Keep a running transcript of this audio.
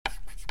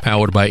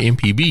Powered by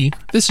MPB,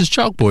 this is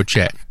Chalkboard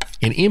Chat,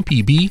 an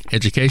MPB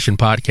education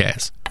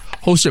podcast,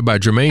 hosted by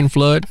Jermaine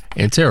Flood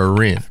and Tara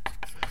Wren.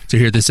 To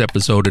hear this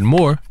episode and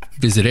more,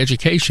 visit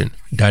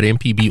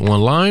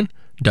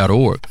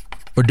education.mpbonline.org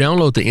or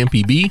download the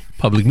MPB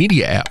Public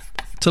Media app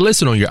to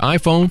listen on your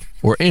iPhone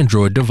or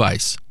Android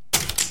device.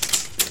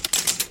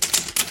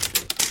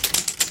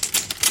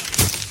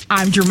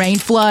 I'm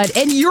Jermaine Flood,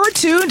 and you're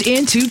tuned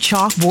into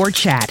Chalkboard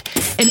Chat,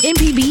 an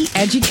MPB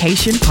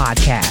education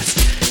podcast.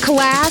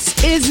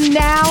 Class is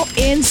now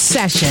in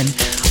session.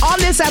 On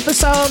this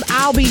episode,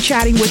 I'll be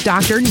chatting with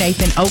Dr.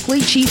 Nathan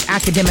Oakley, Chief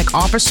Academic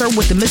Officer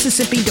with the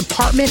Mississippi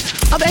Department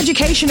of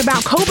Education,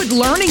 about COVID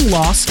learning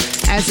loss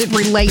as it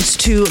relates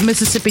to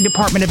Mississippi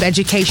Department of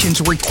Education's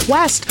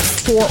request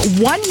for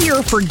 1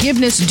 year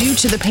forgiveness due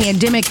to the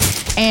pandemic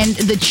and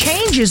the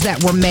changes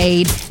that were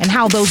made and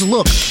how those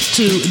look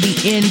to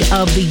the end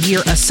of the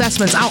year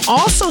assessments. I'll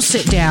also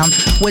sit down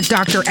with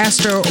Dr.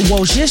 Esther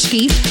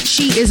Wojcicki.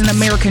 She is an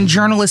American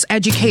journalist,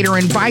 educator,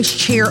 and vice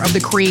chair of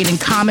the Creative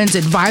Commons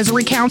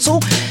Advisory Council,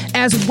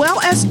 as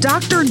well as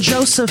Dr.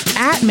 Joseph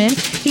Atman.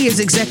 He is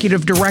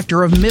executive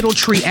director of Middle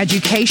Tree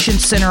Education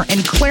Center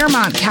in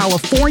Claremont,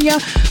 California.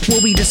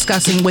 We'll be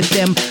discussing with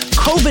them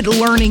COVID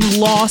learning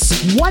loss,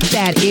 what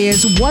that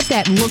is, what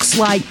that looks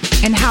like,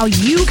 and how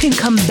you can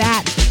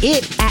combat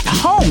it at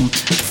home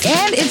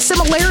and its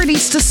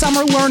similarities to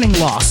summer learning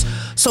loss.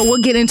 So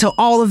we'll get into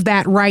all of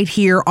that right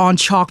here on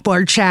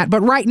Chalkboard Chat.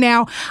 But right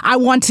now, I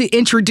want to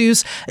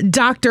introduce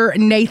Dr.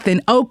 Nathan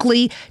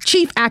Oakley,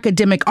 Chief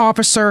Academic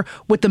Officer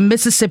with the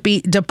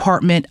Mississippi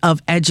Department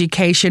of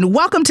Education.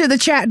 Welcome to the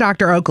chat,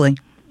 Dr. Oakley.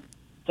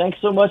 Thanks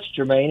so much,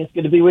 Jermaine. It's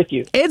good to be with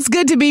you. It's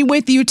good to be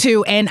with you,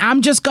 too. And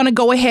I'm just going to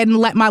go ahead and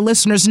let my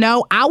listeners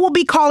know I will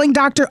be calling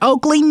Dr.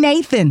 Oakley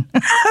Nathan.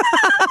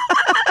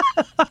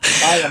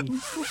 I am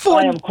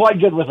quite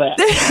good with that.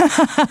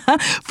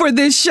 For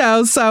this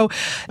show. So,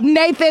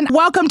 Nathan,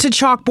 welcome to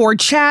Chalkboard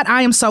Chat.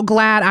 I am so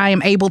glad I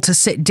am able to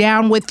sit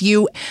down with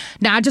you.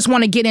 Now, I just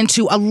want to get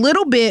into a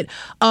little bit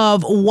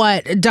of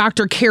what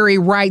Dr. Carrie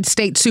Wright,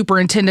 State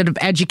Superintendent of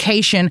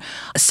Education,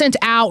 sent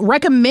out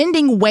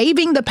recommending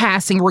waiving the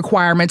passing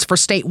requirements for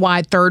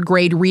statewide third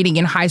grade reading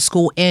and high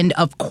school end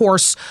of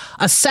course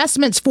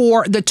assessments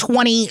for the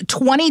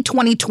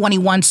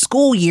 2020-2021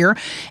 school year.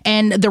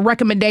 And the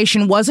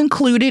recommendation was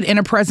included in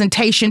a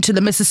presentation to the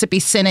Mississippi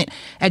Senate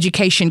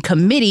Education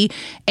Committee.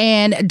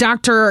 And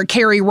Dr.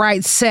 Carrie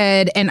Wright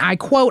said, and I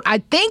quote, "I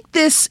think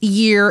this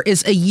year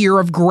is a year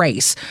of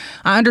grace.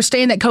 I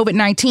understand that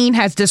COVID-19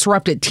 has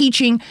disrupted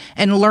teaching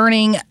and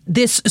learning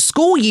this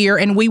school year,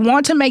 and we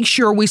want to make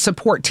sure we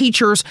support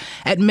teachers,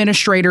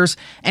 administrators,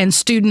 and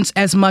students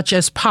as much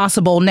as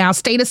possible." Now,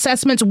 state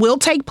assessments will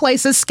take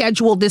place as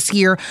scheduled this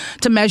year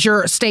to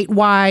measure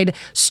statewide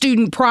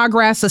student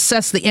progress,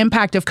 assess the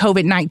impact of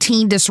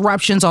COVID-19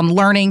 disruptions on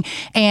learning,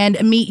 and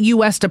meet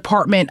U.S.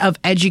 Department of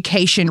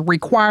Education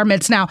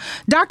requirements. Now,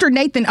 Dr.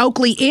 Nathan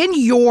Oakley, in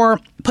your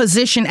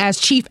position as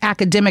Chief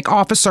Academic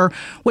Officer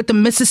with the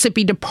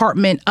Mississippi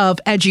Department of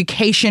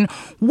Education,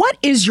 what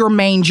is your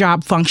main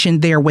job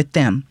function there with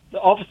them? The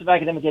Office of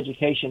Academic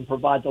Education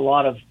provides a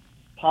lot of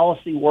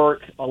policy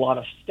work, a lot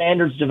of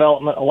standards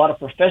development, a lot of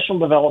professional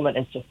development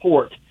and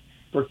support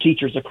for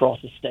teachers across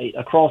the state,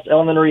 across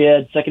elementary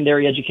ed,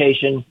 secondary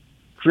education,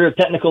 career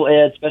technical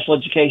ed, special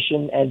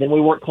education, and then we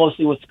work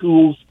closely with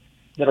schools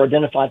that are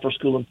identified for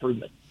school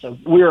improvement. So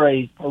we're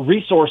a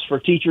resource for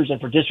teachers and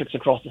for districts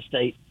across the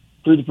state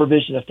through the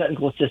provision of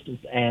technical assistance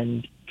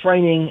and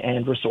training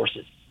and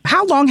resources.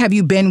 How long have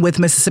you been with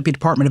Mississippi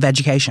Department of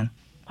Education?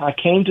 I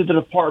came to the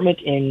department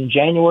in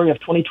January of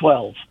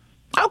 2012.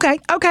 Okay.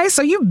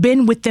 So you've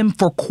been with them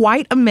for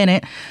quite a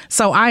minute.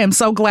 So I am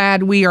so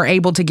glad we are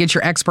able to get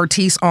your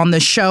expertise on the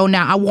show.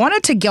 Now, I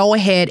wanted to go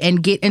ahead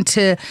and get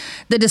into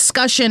the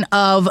discussion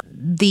of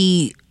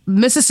the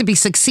Mississippi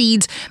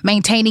Succeeds,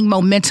 maintaining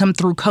momentum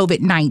through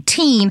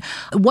COVID-19,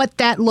 what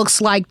that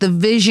looks like, the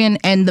vision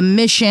and the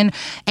mission,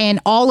 and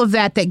all of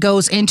that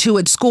goes into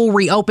it, school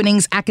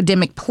reopenings,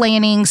 academic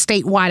planning,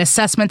 statewide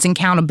assessments, and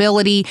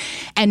accountability,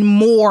 and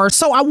more.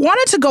 So I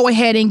wanted to go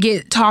ahead and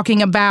get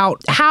talking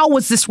about how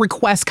was this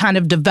request kind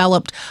of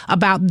developed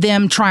about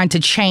them trying to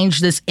change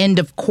this end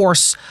of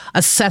course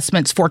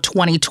assessments for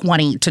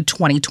 2020 to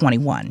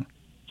 2021.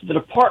 The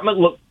department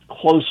looked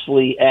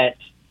closely at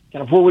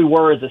kind of where we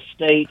were as a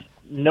state,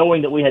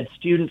 knowing that we had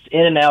students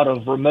in and out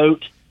of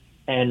remote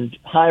and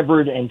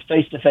hybrid and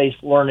face-to-face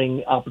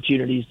learning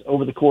opportunities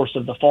over the course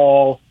of the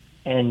fall,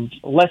 and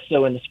less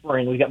so in the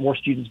spring. We've got more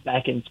students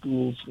back in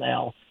schools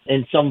now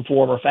in some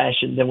form or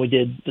fashion than we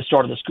did the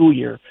start of the school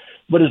year.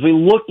 But as we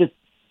looked at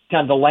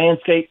kind of the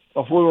landscape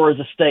of where we were as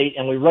a state,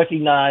 and we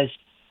recognized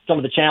some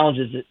of the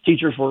challenges that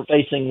teachers were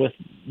facing with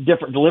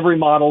different delivery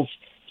models,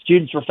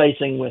 students were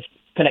facing with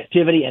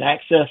connectivity and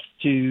access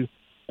to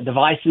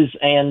devices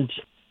and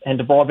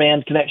to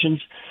broadband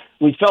connections,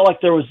 we felt like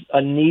there was a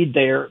need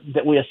there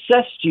that we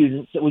assess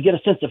students, that we get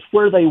a sense of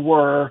where they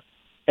were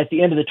at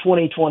the end of the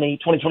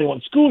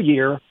 2020-2021 school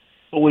year,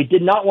 but we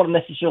did not want to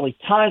necessarily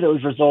tie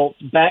those results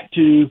back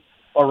to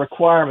a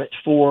requirement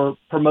for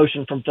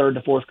promotion from third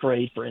to fourth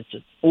grade, for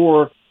instance,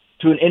 or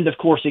to an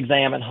end-of-course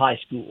exam in high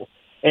school.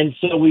 And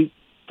so we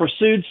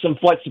pursued some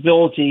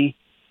flexibility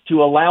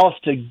to allow us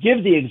to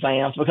give the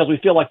exams because we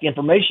feel like the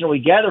information we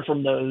gather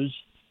from those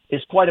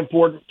is quite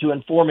important to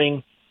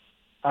informing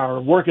our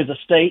work as a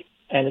state,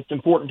 and it's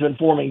important to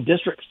informing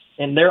districts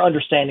and their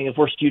understanding of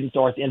where students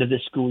are at the end of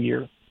this school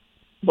year.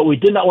 But we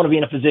did not want to be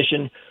in a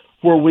position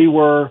where we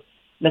were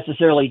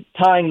necessarily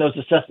tying those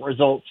assessment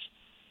results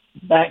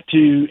back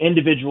to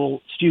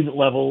individual student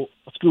level,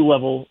 school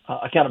level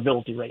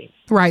accountability ratings.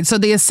 Right. So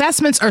the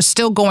assessments are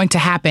still going to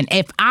happen.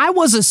 If I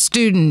was a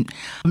student,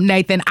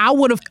 Nathan, I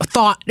would have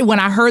thought when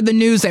I heard the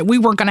news that we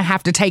weren't going to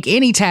have to take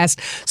any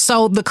test.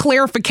 So the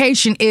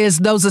clarification is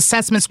those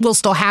assessments will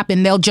still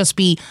happen. They'll just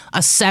be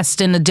assessed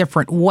in a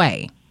different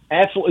way.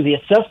 Absolutely. The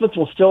assessments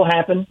will still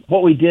happen.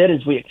 What we did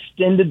is we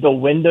extended the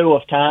window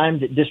of time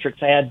that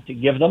districts had to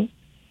give them.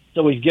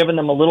 So we've given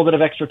them a little bit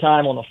of extra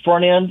time on the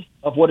front end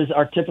of what is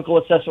our typical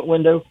assessment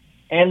window,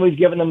 and we've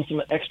given them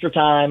some extra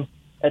time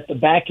at the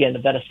back end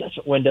of that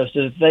assessment window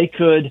so that they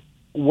could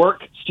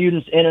work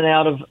students in and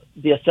out of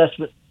the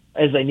assessment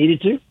as they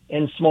needed to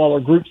in smaller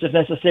groups if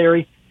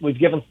necessary. We've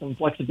given some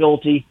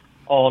flexibility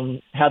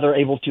on how they're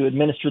able to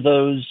administer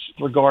those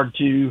with regard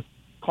to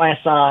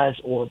class size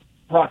or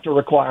proctor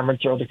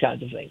requirements or other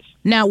kinds of things.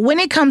 Now, when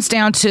it comes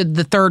down to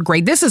the third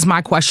grade, this is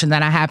my question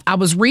that I have. I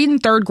was reading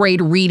third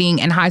grade reading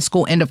and high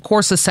school end of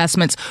course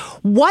assessments.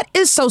 What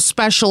is so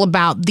special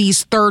about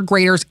these third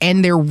graders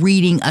and their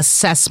reading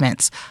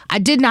assessments? I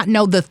did not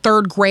know the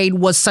third grade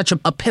was such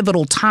a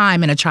pivotal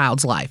time in a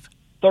child's life.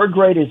 Third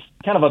grade is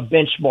kind of a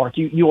benchmark.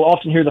 You will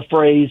often hear the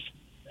phrase,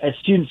 as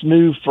students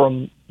move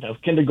from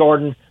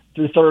kindergarten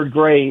through third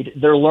grade,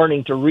 they're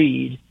learning to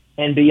read.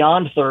 And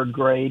beyond third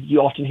grade, you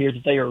often hear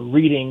that they are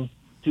reading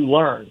to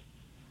learn.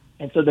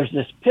 And so there's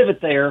this pivot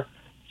there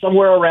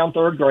somewhere around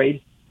third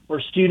grade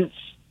where students'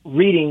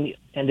 reading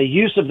and the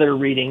use of their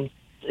reading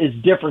is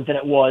different than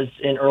it was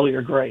in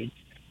earlier grades.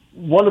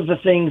 One of the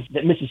things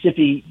that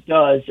Mississippi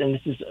does, and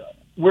this is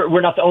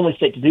we're not the only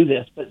state to do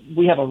this, but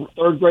we have a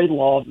third grade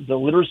law, the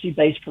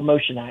Literacy-Based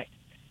Promotion Act,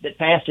 that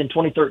passed in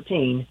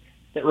 2013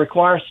 that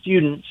requires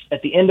students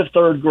at the end of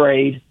third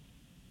grade,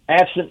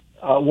 absent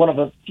one of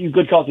a few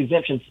good cause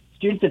exemptions,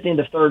 students at the end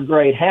of third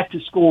grade have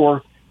to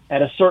score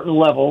at a certain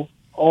level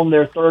on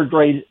their third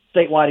grade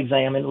statewide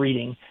exam in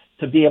reading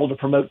to be able to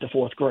promote to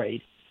fourth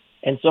grade.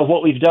 And so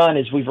what we've done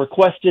is we've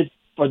requested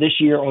for this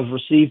year, and we've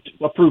received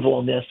approval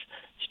on this,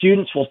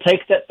 students will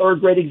take that third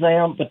grade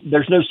exam, but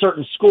there's no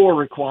certain score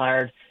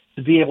required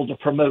to be able to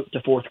promote to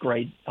fourth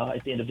grade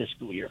at the end of this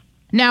school year.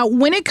 Now,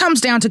 when it comes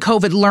down to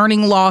COVID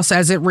learning loss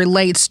as it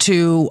relates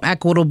to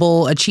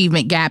equitable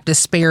achievement gap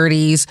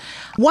disparities,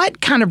 what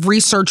kind of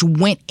research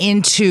went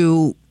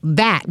into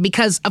that?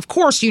 Because, of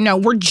course,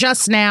 we're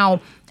just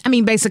now,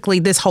 basically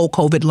this whole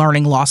COVID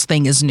learning loss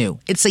thing is new.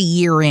 It's a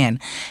year in.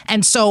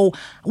 And so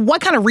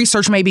what kind of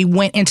research maybe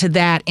went into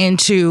that,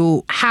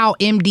 into how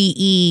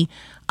MDE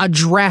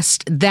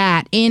addressed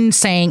that in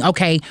saying,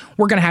 okay,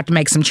 we're going to have to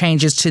make some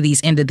changes to these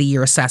end of the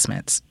year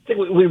assessments? I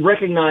think we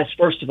recognize,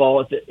 first of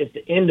all, at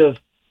the end of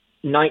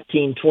the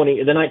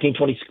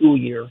 1920 school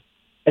year,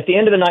 at the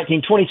end of the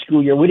 1920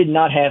 school year, we did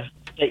not have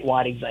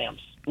statewide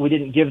exams. We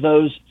didn't give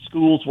those.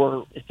 Schools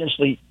were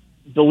essentially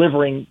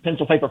delivering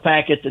pencil paper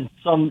packets and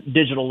some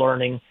digital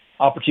learning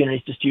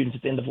opportunities to students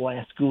at the end of the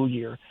last school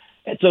year.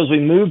 And so as we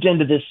moved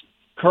into this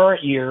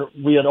current year,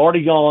 we had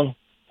already gone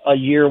a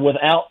year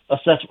without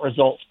assessment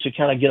results to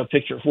kind of get a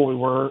picture of where we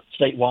were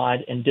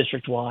statewide and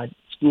district-wide,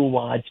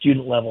 school-wide,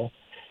 student level.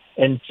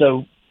 And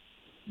so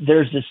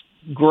there's this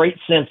great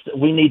sense that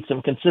we need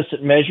some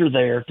consistent measure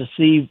there to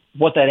see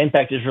what that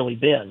impact has really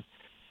been.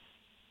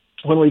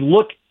 When we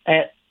look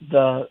at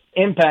the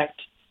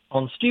impact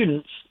on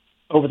students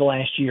over the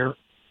last year,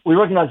 we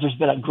recognize there's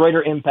been a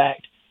greater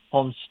impact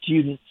on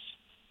students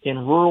in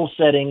rural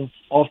settings,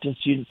 often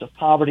students of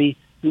poverty,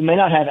 who may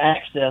not have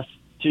access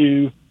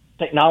to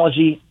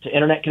technology, to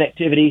internet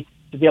connectivity,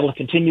 to be able to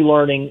continue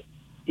learning.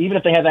 Even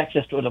if they have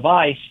access to a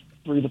device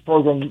through the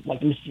program like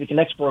the Mississippi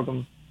Connects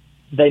program,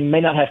 they may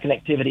not have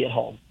connectivity at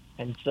home.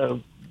 And so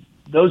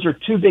those are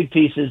two big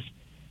pieces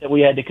that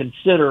we had to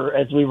consider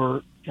as we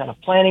were kind of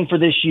planning for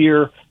this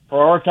year,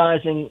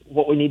 prioritizing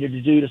what we needed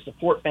to do to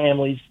support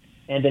families,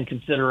 and then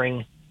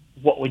considering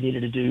what we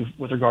needed to do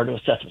with regard to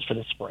assessments for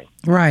this spring.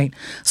 Right.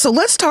 So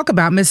let's talk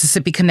about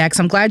Mississippi Connects.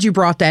 I'm glad you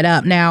brought that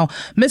up. Now,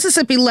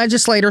 Mississippi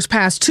legislators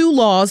passed 2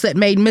 laws that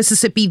made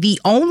Mississippi the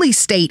only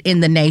state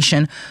in the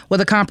nation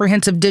with a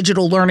comprehensive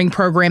digital learning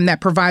program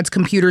that provides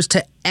computers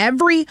to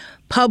every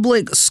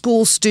public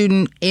school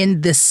student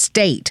in the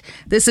state.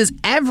 This is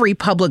every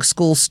public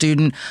school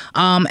student.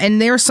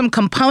 And there's some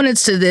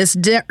components to this: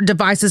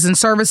 devices and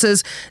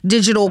services,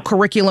 digital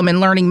curriculum and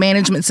learning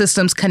management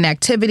systems,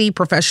 connectivity,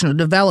 professional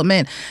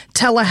development,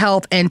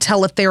 telehealth, and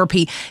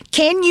teletherapy.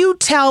 Can you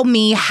tell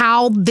me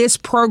how this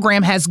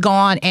program has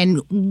gone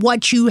and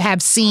what you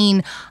have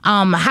seen,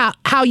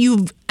 how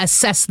you've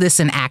assessed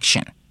this in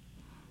action?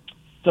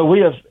 So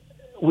we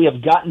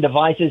have gotten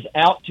devices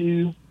out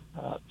to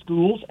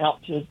schools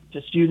out to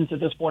students at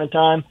this point in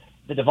time.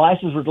 The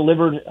devices were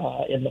delivered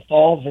in the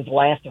fall. I think the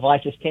last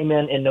devices came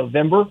in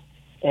November,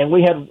 and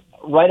we had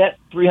right at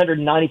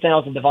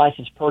 390,000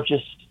 devices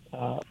purchased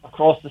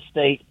across the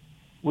state.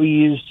 We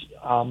used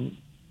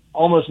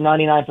almost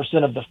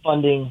 99% of the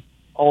funding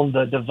on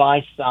the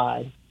device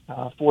side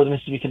for the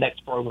Mississippi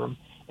Connects program,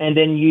 and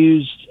then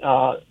used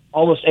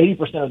almost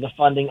 80% of the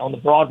funding on the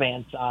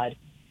broadband side.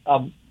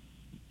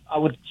 I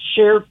would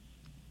share,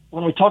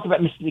 when we talk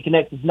about Mississippi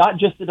Connect, it's not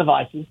just the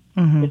devices,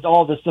 it's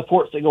all the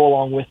supports that go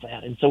along with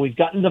that. And so we've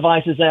gotten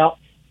devices out,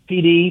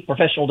 PD,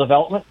 professional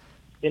development.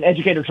 In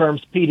educator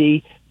terms,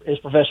 PD is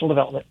professional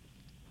development.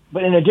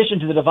 But in addition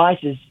to the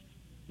devices,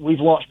 we've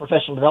launched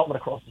professional development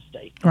across the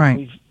state.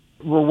 Right.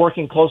 We're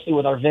working closely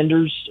with our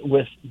vendors,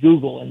 with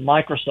Google and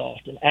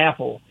Microsoft and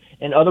Apple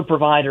and other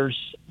providers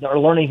that are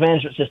learning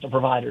management system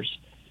providers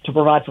to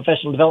provide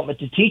professional development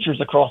to teachers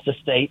across the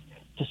state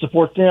to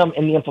support them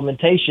in the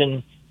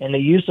implementation and the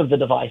use of the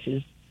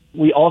devices.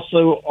 We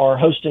also are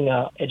hosting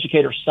an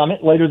educator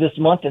summit later this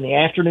month in the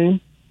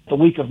afternoon, the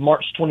week of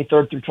March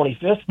 23rd through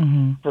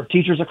 25th for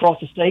teachers across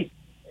the state.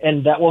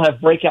 And that will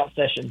have breakout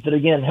sessions that,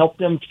 again, help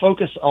them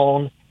focus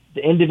on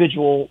the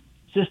individual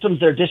systems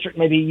their district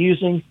may be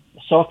using,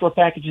 the software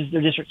packages their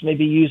districts may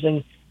be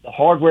using, the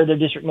hardware their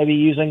district may be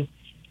using.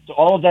 So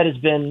all of that has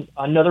been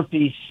another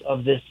piece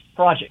of this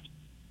project.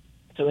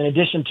 So in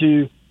addition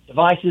to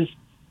devices,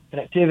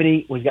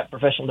 connectivity, we've got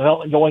professional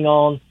development going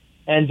on,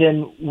 and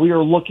then we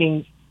are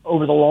looking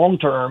over the long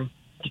term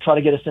to try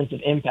to get a sense of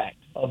impact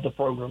of the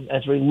program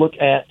as we look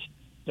at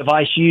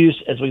device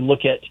use, as we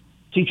look at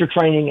teacher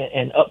training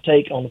and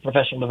uptake on the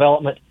professional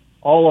development.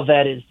 All of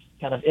that is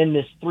kind of in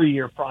this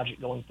 3-year project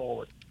going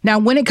forward. Now,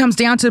 when it comes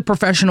down to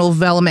professional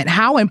development,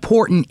 how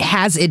important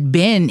has it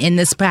been in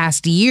this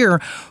past year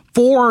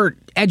for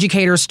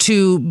educators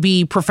to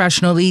be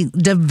professionally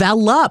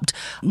developed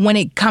when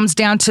it comes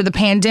down to the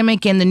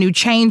pandemic and the new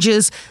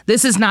changes?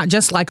 This is not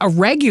just like a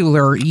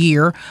regular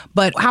year,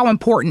 but how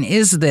important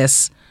is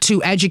this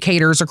to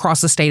educators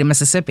across the state of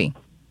Mississippi?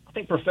 I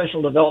think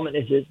professional development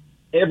is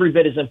every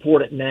bit as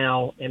important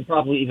now, and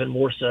probably even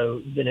more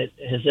so than it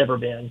has ever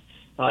been,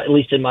 at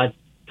least in my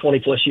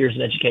 20-plus years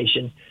in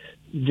education.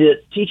 The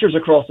teachers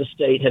across the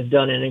state have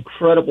done an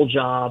incredible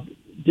job.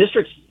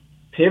 Districts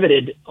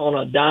pivoted on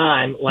a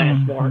dime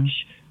last March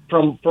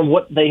from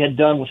what they had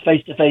done with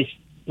face-to-face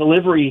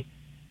delivery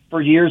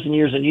for years and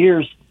years and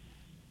years.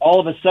 All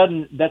of a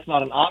sudden, that's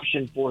not an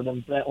option for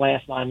them for that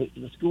last 9 weeks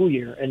of the school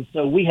year. And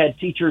so we had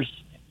teachers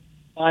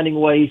finding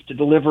ways to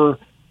deliver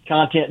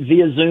content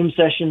via Zoom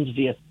sessions,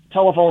 via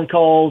telephone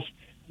calls,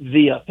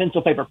 via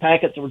pencil paper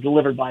packets that were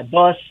delivered by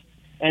bus.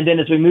 And then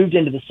as we moved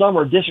into the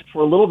summer, districts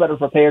were a little better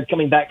prepared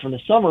coming back from the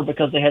summer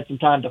because they had some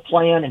time to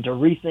plan and to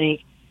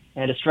rethink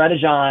and to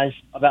strategize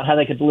about how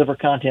they could deliver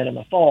content in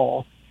the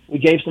fall. We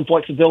gave some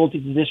flexibility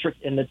to the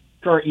district in the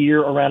current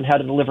year around how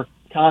to deliver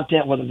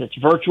content, whether it's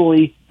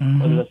virtually,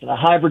 whether it's in a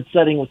hybrid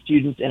setting with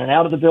students in and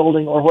out of the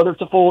building, or whether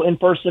it's a full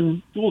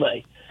in-person school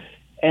day.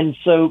 And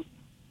so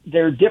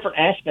there are different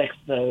aspects,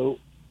 though,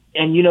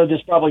 and you know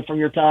this probably from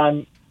your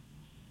time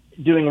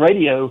doing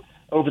radio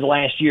over the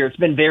last year. It's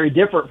been very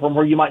different from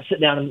where you might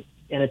sit down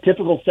in a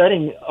typical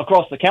setting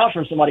across the couch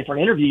from somebody for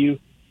an interview,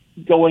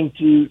 going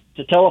to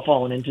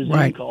telephone and to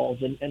Zoom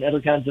calls and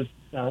other kinds of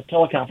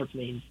teleconference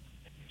meetings.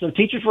 So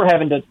teachers were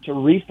having to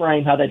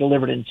reframe how they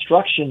delivered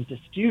instruction to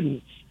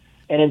students,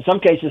 and in some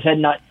cases had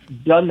not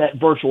done that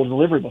virtual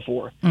delivery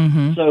before.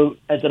 So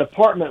as a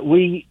department,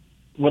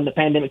 when the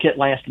pandemic hit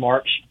last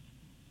March,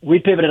 we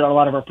pivoted a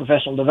lot of our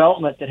professional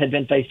development that had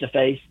been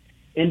face-to-face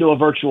into a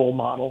virtual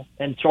model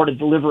and started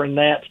delivering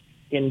that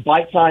in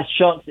bite-sized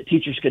chunks that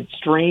teachers could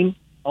stream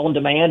on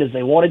demand as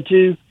they wanted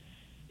to,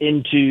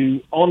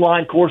 into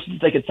online courses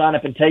they could sign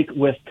up and take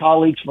with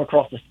colleagues from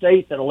across the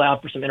state that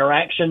allowed for some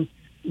interaction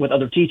with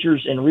other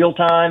teachers in real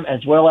time,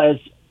 as well as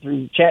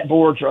through chat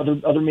boards or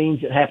other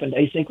means that happened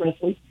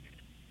asynchronously.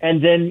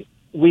 And then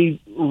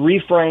we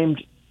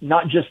reframed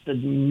not just the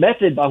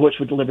method by which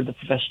we delivered the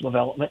professional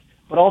development,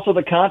 but also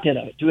the content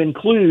of it to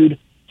include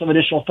some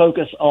additional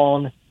focus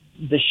on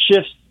the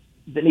shifts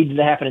that needed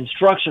to happen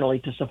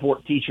instructionally to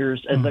support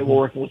teachers as they were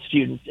working with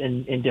students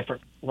in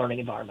different learning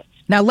environments.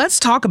 Now, let's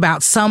talk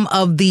about some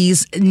of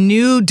these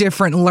new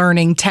different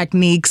learning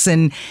techniques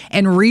and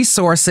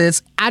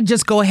resources. I'd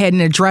just go ahead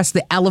and address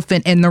the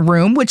elephant in the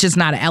room, which is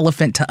not an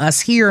elephant to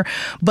us here,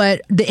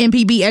 but the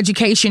MPB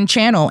Education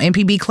Channel,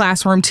 MPB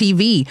Classroom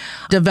TV,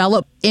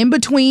 developed in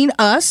between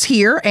us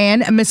here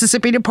and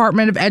Mississippi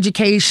Department of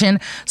Education,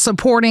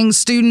 supporting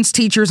students,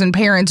 teachers, and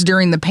parents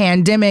during the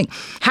pandemic.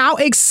 How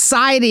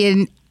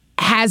excited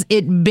has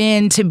it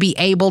been to be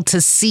able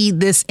to see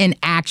this in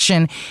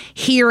action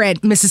here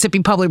at Mississippi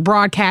Public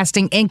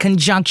Broadcasting in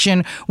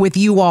conjunction with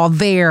you all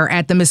there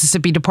at the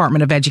Mississippi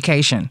Department of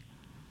Education?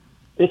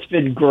 It's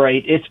been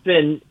great. It's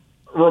been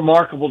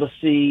remarkable to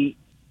see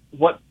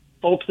what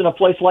folks in a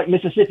place like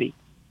Mississippi,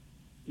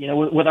 you know,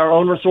 with our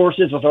own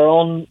resources, with our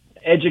own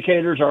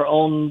educators, our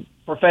own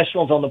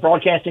professionals on the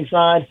broadcasting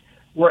side,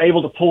 we're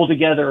able to pull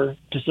together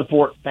to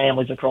support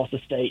families across the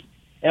state.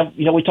 And,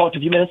 we talked a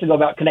few minutes ago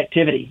about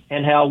connectivity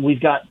and how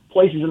we've got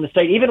places in the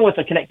state, even with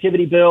the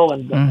connectivity bill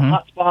and the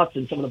hotspots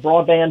and some of the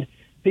broadband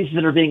pieces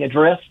that are being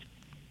addressed.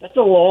 That's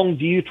a long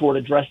view toward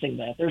addressing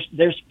that.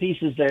 There's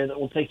pieces there that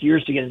will take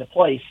years to get into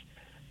place.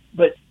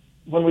 But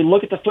when we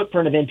look at the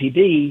footprint of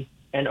MPB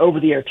and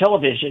over-the-air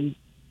television,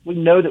 we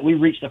know that we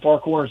reach the far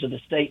corners of the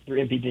state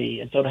through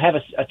MPB. And so to have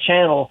a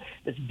channel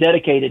that's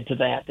dedicated to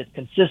that, that's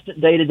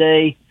consistent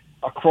day-to-day,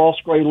 across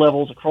grade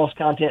levels, across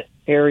content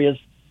areas,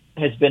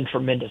 has been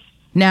tremendous.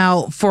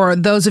 Now, for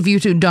those of you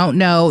who don't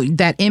know,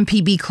 that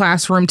MPB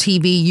Classroom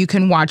TV, you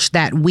can watch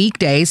that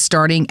weekdays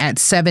starting at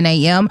 7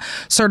 a.m.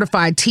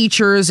 Certified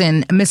teachers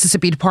and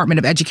Mississippi Department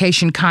of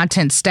Education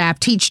content staff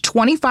teach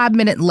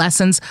 25-minute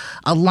lessons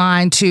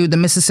aligned to the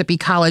Mississippi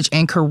College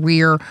and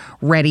Career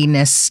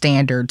Readiness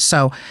Standards.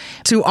 So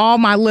to all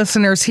my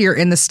listeners here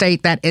in the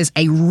state, that is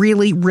a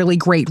really, really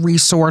great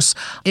resource.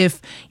 If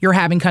you're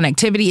having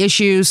connectivity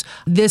issues,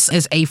 this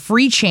is a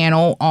free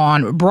channel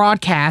on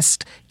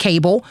broadcast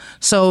cable.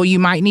 So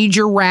you might need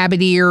your rabbit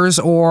ears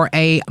or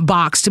a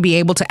box to be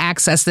able to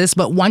access this.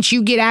 But once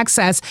you get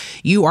access,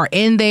 you are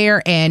in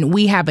there, and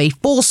we have a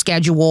full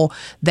schedule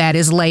that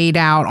is laid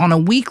out on a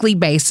weekly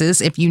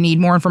basis. If you need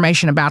more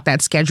information about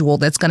that schedule,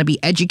 that's going to be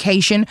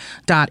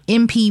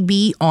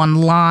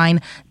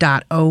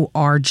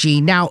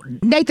education.mpbonline.org. Now,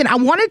 Nathan, I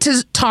wanted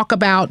to talk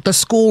about the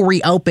school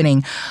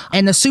reopening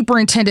and the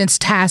superintendent's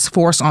task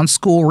force on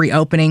school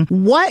reopening.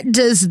 What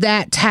does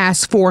that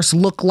task force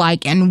look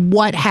like, and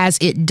what has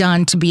it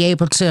done to be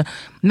able to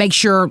make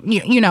sure,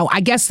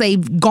 I guess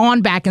they've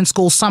gone back in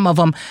school, some of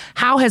them.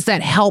 How has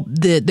that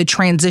helped the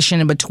transition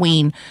in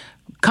between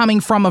coming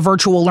from a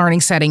virtual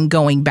learning setting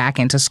going back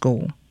into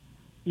school?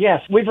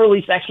 Yes, we've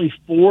released actually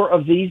 4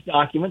 of these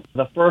documents.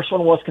 The first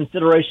one was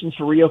Considerations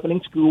for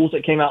Reopening Schools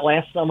that came out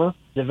last summer,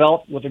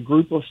 developed with a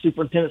group of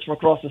superintendents from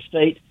across the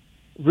state,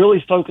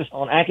 really focused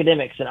on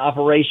academics and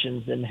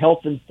operations and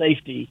health and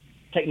safety,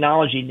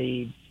 technology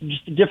needs,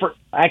 just different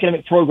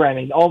academic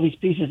programming, all these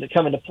pieces that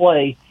come into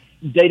play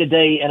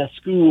day-to-day in a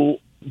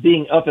school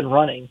being up and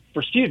running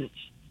for students.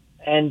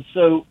 And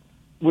so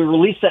we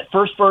released that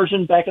first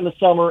version back in the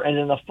summer, and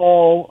in the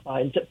fall,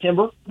 in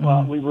September,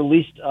 we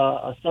released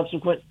a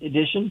subsequent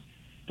edition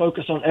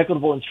focused on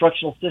equitable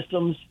instructional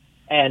systems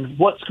and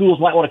what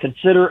schools might want to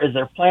consider as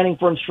they're planning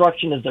for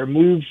instruction, as they're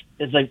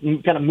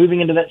kind of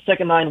moving into that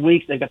second 9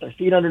 weeks. They've got their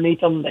feet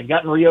underneath them. They've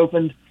gotten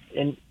reopened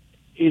in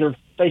either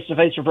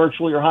face-to-face or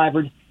virtually or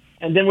hybrid.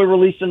 And then we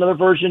released another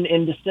version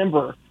in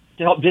December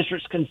to help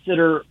districts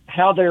consider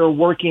how they're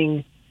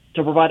working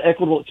to provide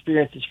equitable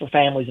experiences for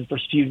families and for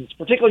students,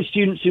 particularly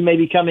students who may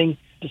be coming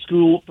to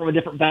school from a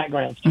different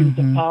background, students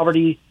of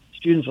poverty,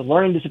 students with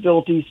learning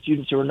disabilities,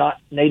 students who are not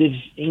native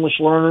English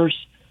learners.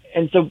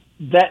 And so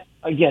that,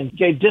 again,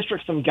 gave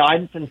districts some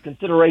guidance and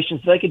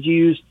considerations they could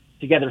use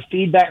to gather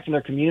feedback from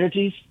their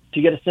communities,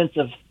 to get a sense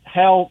of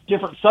how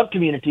different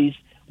sub-communities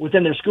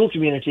within their school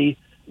community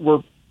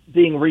were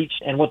being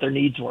reached and what their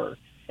needs were.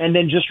 And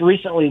then just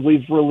recently,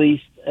 we've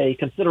released a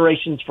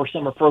Considerations for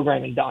Summer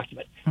Programming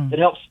document that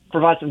helps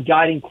provide some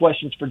guiding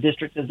questions for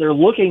districts as they're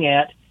looking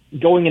at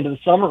going into the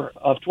summer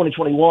of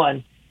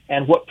 2021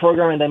 and what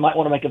programming they might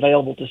want to make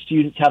available to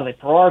students. How do they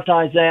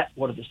prioritize that?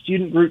 What are the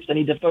student groups they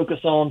need to focus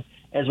on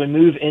as we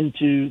move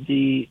into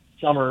the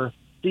summer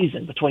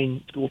season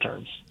between school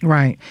terms?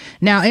 Right.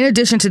 Now, in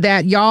addition to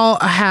that, y'all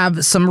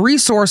have some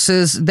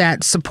resources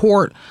that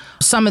support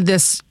some of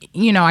this,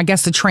 I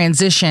guess the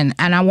transition.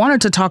 And I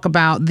wanted to talk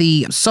about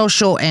the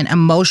social and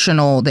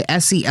emotional, the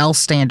SEL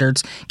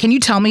standards. Can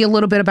you tell me a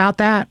little bit about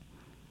that?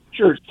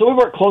 Sure. So we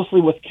work closely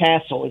with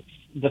CASEL. It's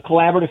the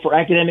Collaborative for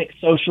Academic,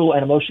 Social,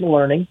 and Emotional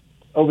Learning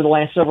over the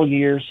last several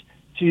years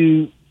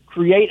to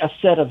create a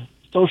set of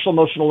social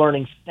emotional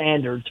learning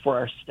standards for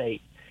our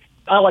state.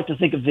 I like to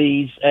think of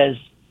these as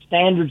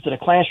standards that a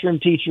classroom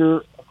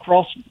teacher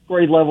across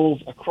grade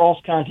levels,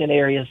 across content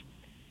areas,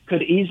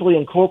 could easily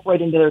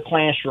incorporate into their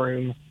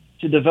classroom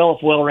to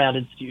develop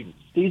well-rounded students.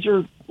 These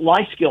are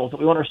life skills that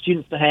we want our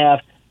students to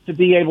have to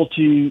be able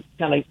to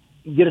kind of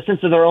get a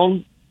sense of their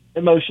own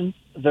emotions,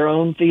 their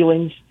own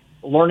feelings,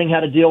 learning how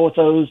to deal with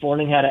those,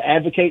 learning how to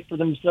advocate for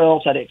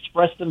themselves, how to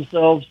express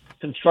themselves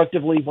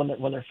constructively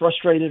when they're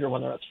frustrated or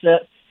when they're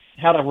upset,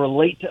 how to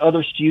relate to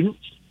other students,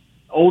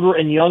 older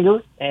and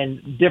younger,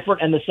 and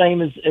different and the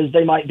same as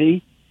they might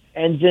be,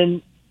 and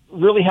then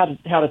really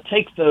how to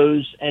take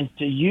those and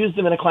to use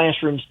them in a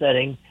classroom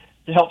setting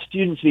to help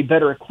students be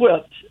better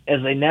equipped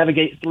as they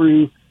navigate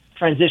through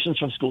transitions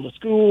from school to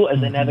school,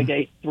 as they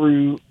navigate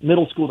through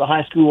middle school to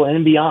high school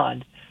and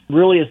beyond.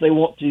 Really, as we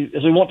want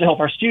to help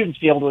our students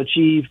be able to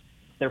achieve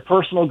their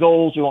personal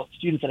goals. We want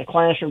students in a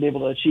classroom to be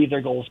able to achieve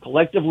their goals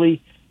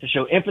collectively, to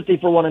show empathy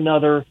for one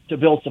another, to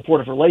build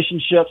supportive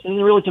relationships,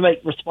 and really to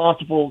make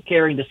responsible,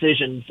 caring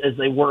decisions as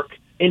they work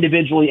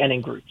individually and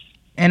in groups.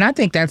 And I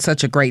think that's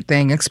such a great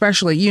thing,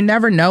 especially you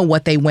never know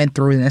what they went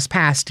through in this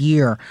past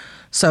year.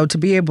 So to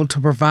be able to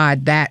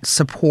provide that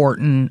support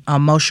and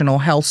emotional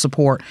health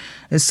support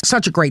is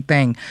such a great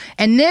thing.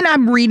 And then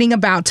I'm reading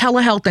about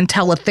telehealth and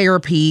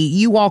teletherapy.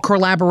 You all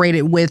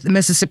collaborated with the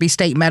Mississippi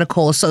State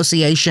Medical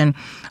Association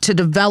to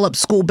develop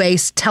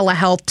school-based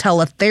telehealth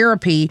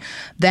teletherapy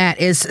that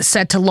is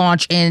set to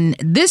launch in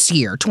this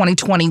year,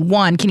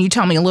 2021. Can you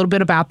tell me a little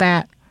bit about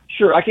that?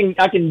 Sure, I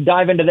can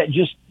dive into that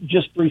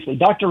just briefly.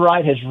 Dr.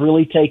 Wright has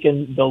really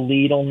taken the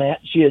lead on that.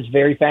 She is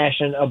very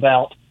passionate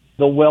about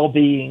the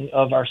well-being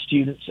of our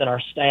students and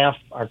our staff,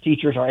 our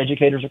teachers, our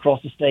educators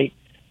across the state.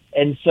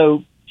 And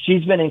so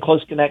she's been in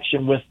close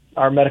connection with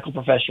our medical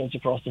professionals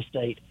across the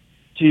state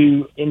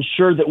to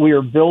ensure that we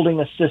are building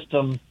a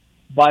system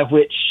by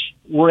which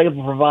we're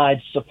able to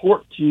provide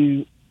support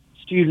to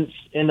students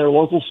in their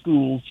local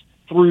schools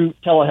through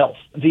telehealth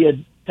via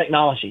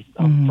technology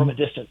from a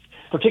distance.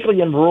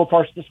 Particularly in rural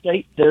parts of the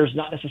state, there's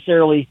not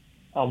necessarily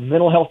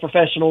mental health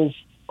professionals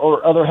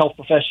or other health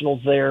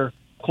professionals there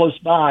close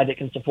by that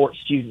can support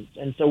students.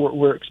 And so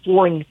we're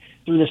exploring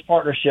through this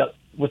partnership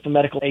with the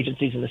medical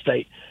agencies in the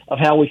state of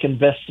how we can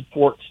best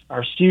support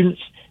our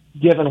students,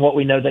 given what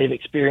we know they've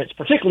experienced,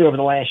 particularly over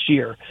the last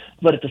year.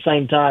 But at the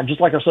same time,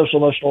 just like our social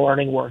emotional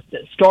learning work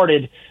that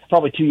started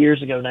probably 2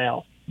 years ago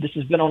now, this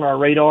has been on our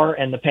radar,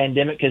 and the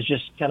pandemic has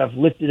just kind of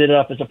lifted it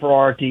up as a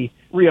priority,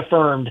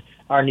 reaffirmed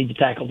our need to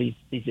tackle these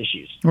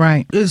issues.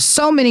 Right. There's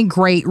so many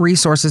great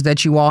resources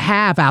that you all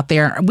have out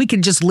there. We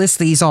could just list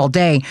these all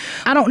day.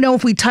 I don't know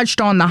if we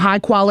touched on the high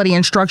quality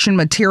instruction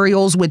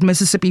materials with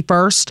Mississippi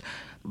First,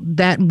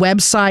 that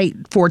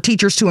website for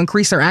teachers to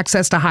increase their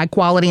access to high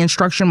quality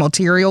instruction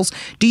materials.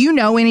 Do you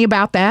know any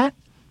about that?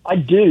 I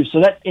do. So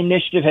that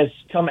initiative has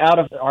come out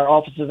of our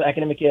Office of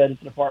Academic Ed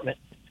Department.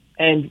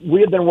 And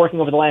we have been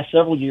working over the last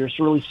several years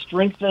to really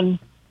strengthen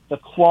the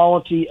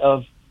quality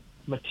of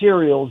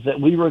materials that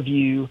we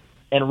review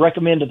and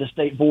recommend to the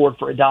state board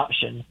for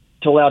adoption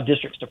to allow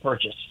districts to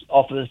purchase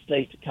off of the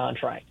state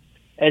contract.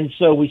 And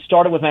so we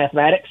started with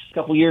mathematics a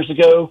couple years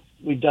ago.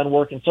 We've done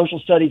work in social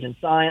studies and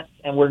science,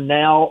 and we're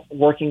now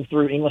working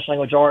through English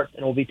language arts,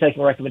 and we'll be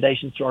taking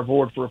recommendations to our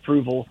board for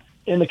approval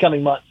in the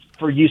coming months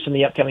for use in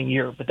the upcoming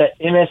year. But that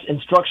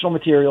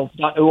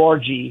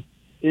msinstructionalmaterials.org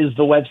is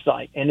the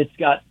website, and it's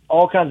got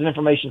all kinds of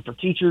information for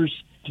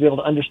teachers to be able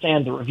to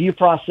understand the review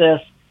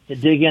process, to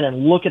dig in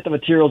and look at the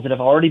materials that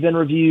have already been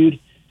reviewed.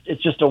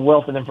 It's just a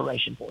wealth of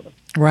information for them.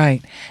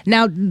 Right.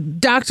 Now,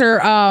 Dr.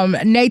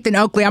 Nathan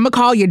Oakley, I'm going to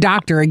call you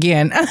doctor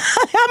again. I'm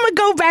going to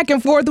go back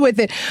and forth with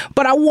it.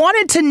 But I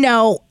wanted to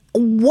know,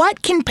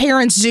 what can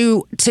parents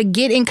do to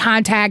get in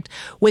contact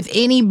with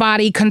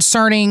anybody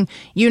concerning,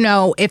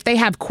 if they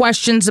have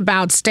questions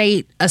about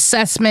state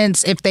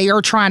assessments, if they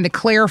are trying to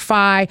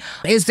clarify?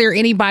 Is there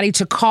anybody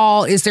to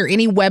call? Is there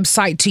any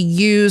website to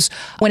use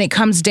when it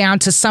comes down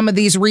to some of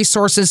these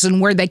resources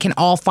and where they can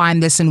all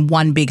find this in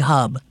one big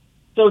hub?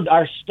 So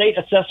our state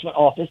assessment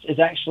office is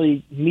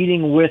actually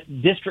meeting with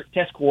district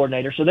test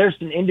coordinators. So there's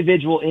an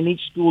individual in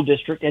each school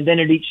district, and then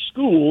at each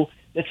school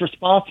that's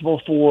responsible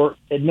for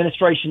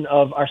administration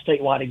of our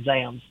statewide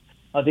exams.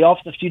 The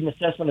Office of Student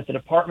Assessment at the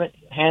department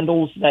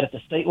handles that at the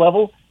state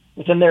level,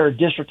 but then there are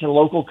district and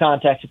local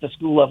contacts at the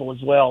school level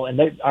as well. And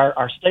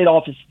our state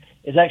office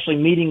is actually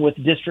meeting with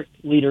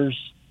district leaders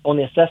on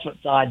the assessment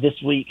side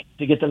this week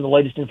to get them the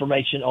latest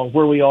information on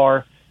where we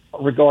are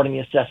regarding the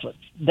assessments.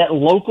 That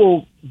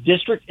local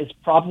district is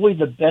probably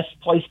the best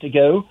place to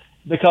go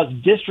because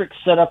districts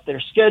set up their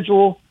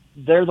schedule.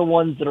 They're the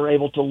ones that are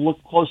able to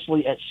look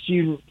closely at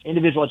student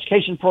individual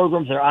education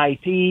programs, their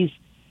IEPs,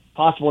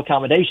 possible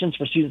accommodations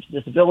for students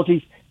with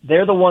disabilities.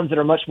 They're the ones that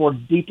are much more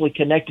deeply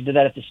connected to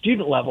that at the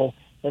student level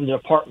than the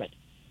department.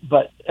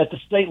 But at the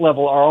state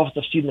level, our Office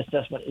of Student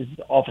Assessment is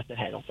the office that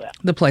handles that.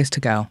 The place to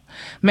go.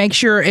 Make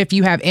sure if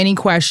you have any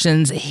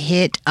questions,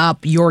 hit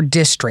up your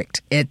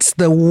district. It's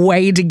the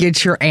way to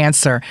get your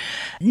answer.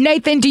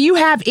 Nathan, do you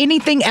have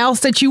anything else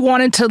that you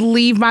wanted to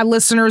leave my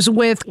listeners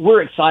with?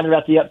 We're excited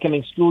about the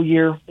upcoming school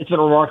year. It's been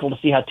remarkable to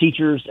see how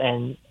teachers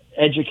and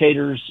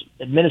educators,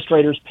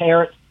 administrators,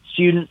 parents,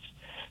 students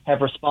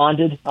have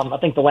responded. I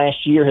think the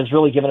last year has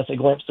really given us a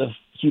glimpse of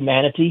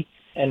humanity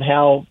and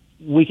how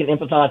we can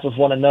empathize with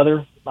one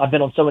another. I've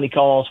been on so many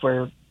calls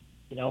where,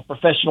 a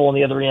professional on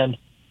the other end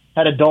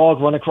had a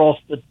dog run across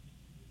the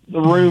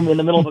room in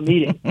the middle of a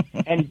meeting.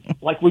 And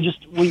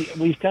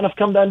we've kind of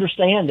come to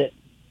understand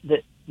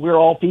that we're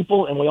all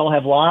people and we all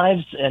have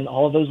lives, and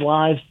all of those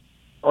lives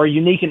are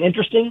unique and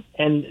interesting,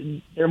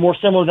 and they're more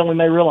similar than we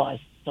may realize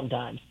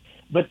sometimes.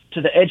 But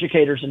to the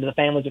educators and to the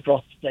families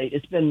across the state,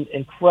 it's been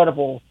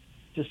incredible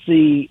to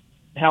see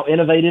how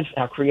innovative,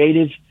 how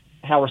creative,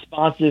 how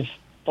responsive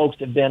folks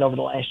have been over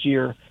the last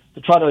year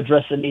to try to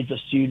address the needs of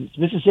students.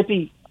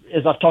 Mississippi,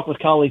 as I've talked with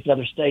colleagues in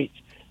other states,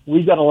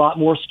 we've got a lot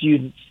more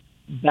students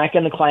back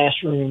in the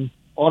classroom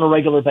on a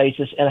regular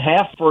basis, and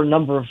have for a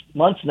number of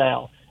months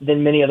now,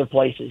 than many other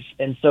places.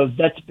 And so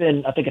that's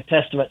been, I think, a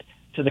testament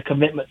to the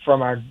commitment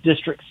from our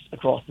districts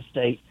across the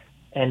state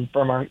and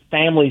from our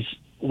families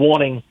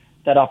wanting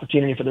that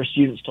opportunity for their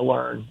students to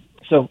learn.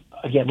 So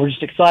again, we're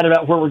just excited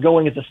about where we're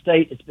going as a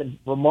state. It's been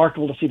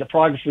remarkable to see the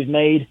progress we've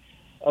made.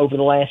 over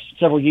the last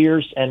several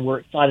years, and we're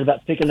excited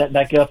about picking that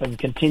back up and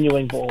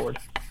continuing forward.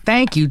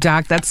 Thank you,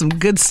 Doc. That's some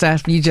good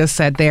stuff you just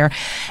said there.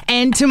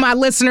 And to my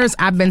listeners,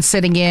 I've been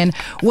sitting in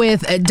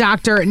with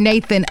Dr.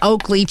 Nathan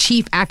Oakley,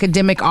 Chief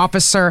Academic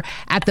Officer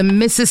at the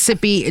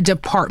Mississippi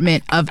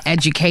Department of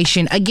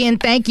Education. Again,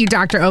 thank you,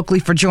 Dr. Oakley,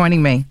 for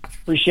joining me.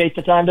 Appreciate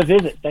the time to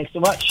visit. Thanks so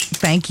much.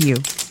 Thank you.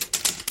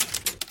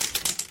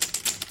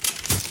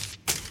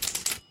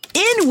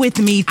 In with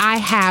me, I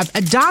have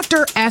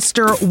Dr.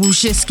 Esther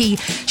Wojcicki.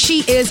 She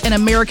is an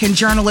American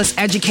journalist,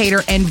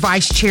 educator, and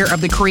vice chair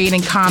of the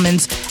Creating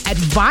Commons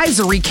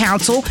Advisory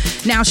Council.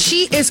 Now,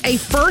 she is a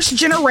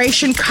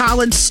first-generation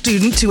college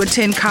student to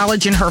attend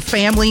college in her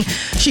family.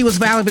 She was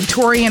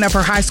valedictorian of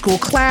her high school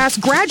class,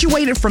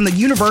 graduated from the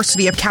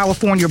University of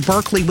California,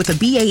 Berkeley with a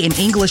BA in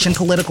English and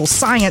Political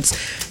Science.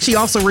 She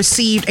also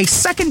received a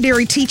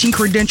secondary teaching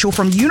credential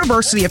from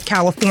University of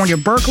California,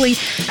 Berkeley,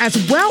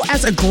 as well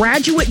as a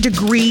graduate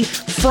degree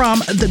from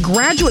the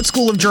Graduate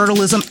School of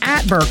Journalism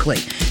at Berkeley.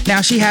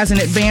 Now, she has an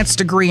advanced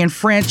degree in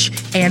French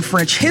and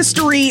French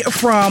history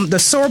from the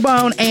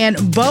Sorbonne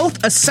and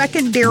both a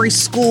secondary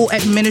school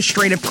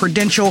administrative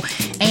credential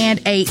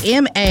and a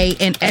MA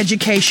in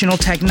educational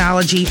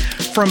technology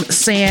from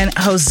San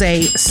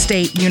Jose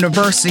State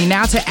University.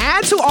 Now, to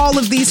add to all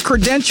of these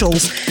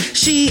credentials,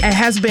 she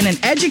has been an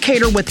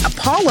educator with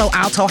Palo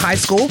Alto High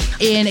School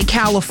in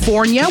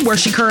California, where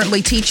she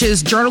currently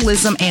teaches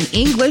journalism and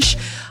English.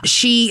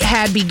 She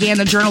had began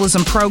a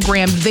journalism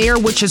program there,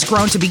 which has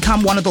grown to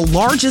become one of the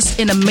largest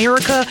in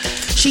America.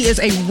 She is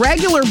a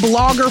regular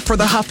blogger for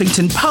the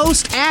Huffington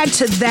Post. Add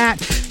to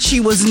that, she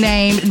was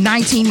named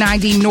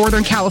 1990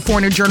 Northern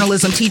California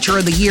Journalism Teacher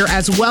of the Year,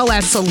 as well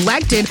as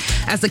selected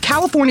as the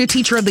California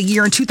Teacher of the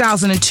Year in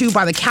 2002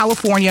 by the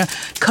California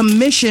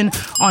Commission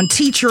on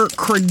Teacher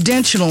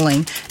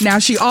Credentialing. Now,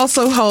 she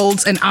also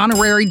holds an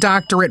honorary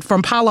doctorate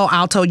from Palo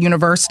Alto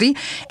University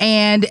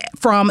and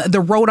from the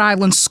Rhode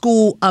Island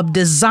School of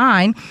Design.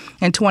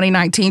 In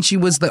 2019, she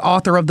was the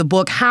author of the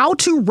book, How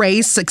to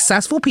Raise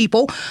Successful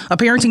People, a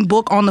parenting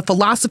book on the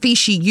philosophy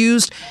she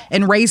used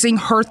in raising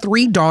her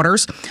 3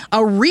 daughters.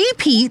 A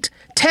repeat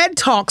TED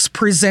Talks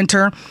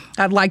presenter,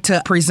 I'd like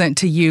to present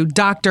to you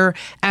Dr.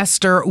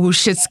 Esther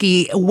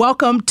Wojcicki.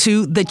 Welcome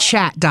to the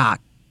chat,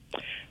 Doc.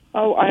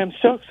 Oh, I am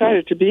so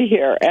excited to be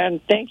here, and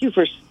thank you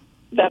for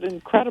that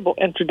incredible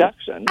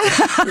introduction.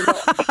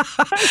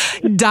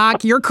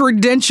 Doc, your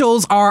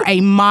credentials are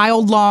a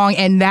mile long,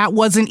 and that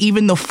wasn't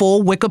even the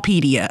full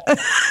Wikipedia.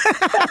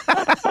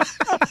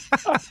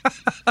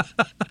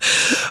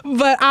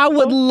 But I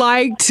would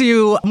like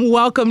to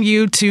welcome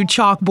you to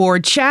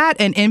Chalkboard Chat,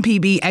 an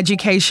MPB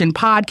education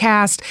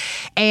podcast.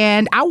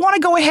 And I want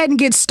to go ahead and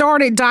get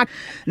started, Doc.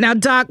 Now,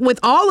 Doc, with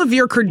all of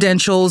your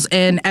credentials,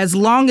 and as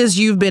long as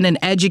you've been an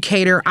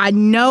educator, I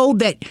know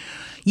that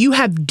you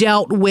have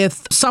dealt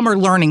with summer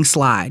learning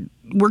slide.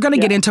 We're going to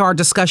get into our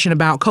discussion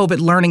about COVID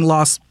learning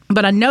loss,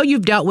 but I know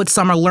you've dealt with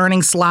summer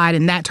learning slide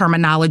and that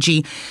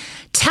terminology.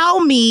 Tell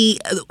me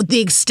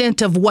the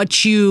extent of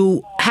what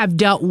you have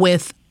dealt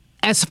with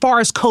as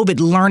far as COVID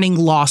learning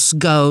loss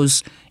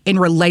goes in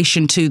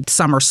relation to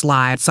summer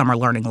slide, summer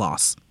learning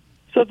loss.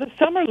 So the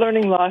summer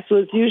learning loss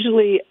was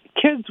usually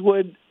kids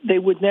would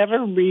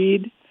never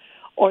read,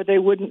 or they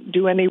wouldn't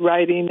do any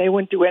writing. They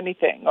wouldn't do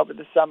anything over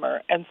the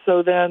summer. And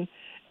so then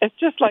it's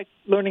just like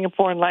learning a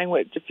foreign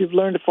language. If you've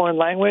learned a foreign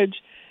language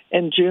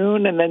in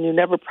June and then you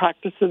never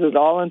practice it at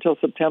all until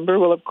September,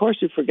 well, of course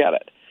you forget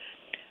it.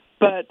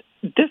 But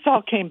this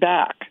all came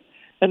back.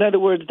 In other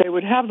words, they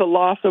would have the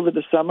loss over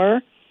the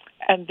summer,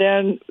 and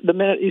then the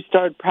minute you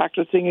started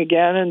practicing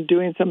again and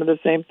doing some of the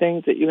same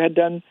things that you had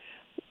done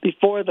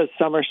before the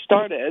summer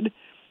started,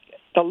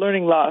 the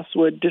learning loss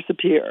would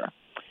disappear.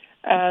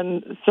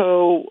 And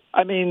so,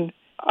 I mean,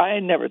 I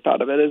never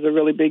thought of it as a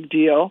really big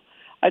deal.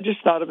 I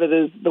just thought of it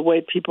as the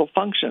way people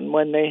function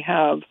when they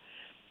have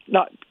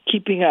not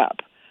keeping up.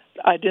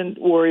 I didn't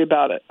worry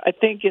about it. I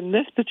think in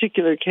this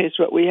particular case,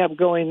 what we have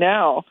going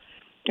now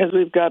is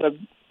we've got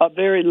a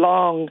very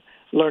long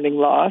learning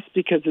loss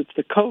because it's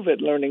the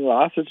COVID learning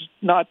loss. It's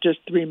not just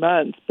 3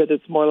 months, but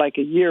it's more like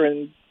a year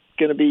and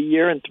going to be a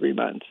year and 3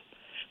 months,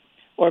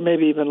 or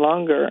maybe even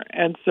longer.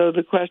 And so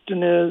the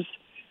question is,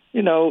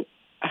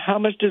 how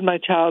much did my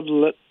child,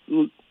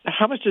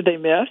 how much did they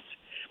miss?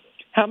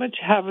 How much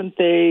haven't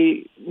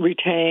they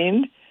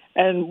retained?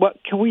 And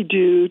what can we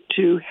do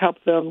to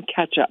help them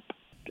catch up?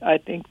 I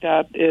think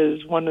that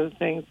is one of the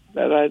things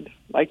that I'd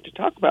like to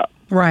talk about.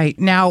 Right.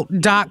 Now,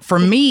 Doc, for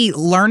me,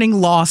 learning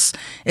loss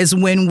is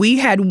when we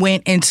had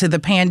went into the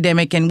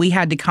pandemic and we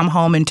had to come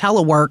home and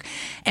telework,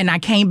 and I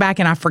came back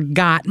and I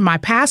forgot my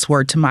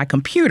password to my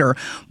computer.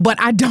 But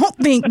I don't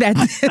think that...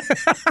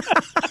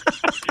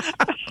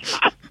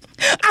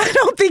 I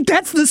don't think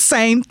that's the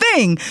same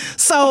thing.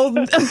 So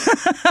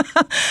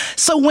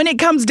when it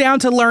comes down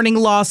to learning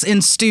loss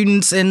in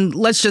students, and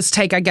let's just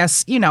take, I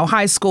guess,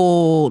 high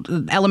school,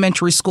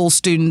 elementary school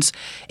students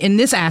in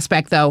this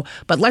aspect, though,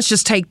 but let's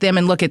just take them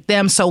and look at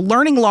them. So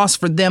learning loss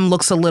for them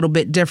looks a little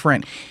bit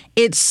different.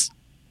 It's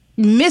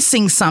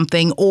missing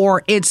something,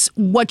 or it's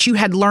what you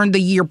had learned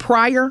the year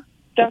prior.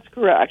 That's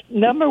correct.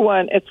 Number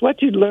one, it's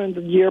what you learned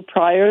the year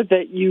prior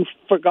that you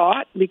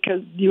forgot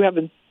because you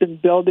haven't been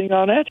building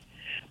on it,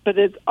 but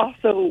it's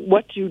also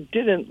what you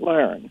didn't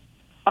learn.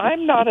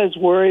 I'm not as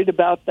worried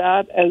about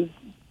that as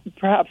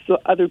perhaps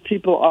other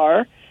people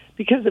are,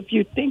 because if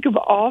you think of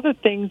all the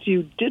things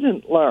you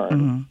didn't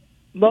learn,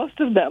 most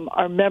of them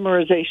are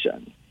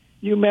memorization.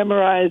 You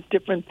memorize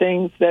different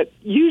things that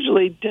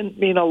usually didn't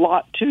mean a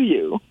lot to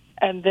you,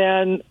 and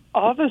then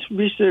all this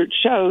research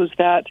shows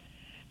that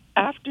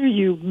after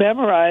you've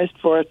memorized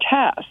for a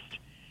test,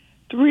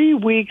 3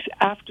 weeks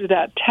after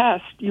that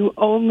test, you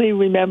only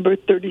remember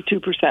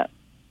 32%.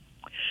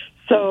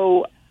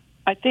 So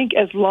I think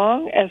as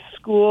long as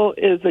school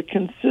is a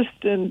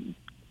consistent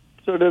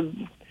sort of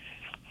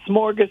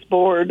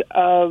smorgasbord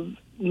of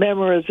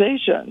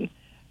memorization,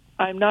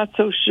 I'm not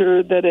so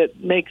sure that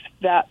it makes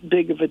that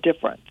big of a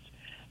difference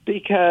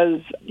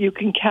because you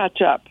can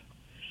catch up.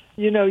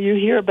 You know, you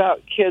hear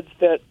about kids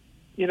that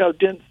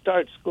didn't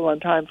start school on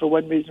time for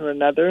one reason or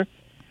another,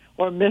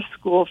 or missed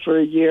school for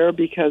a year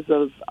because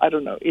of,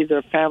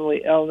 either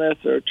family illness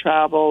or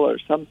travel or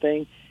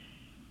something.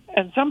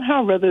 And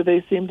somehow or other,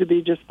 they seem to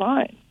be just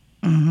fine.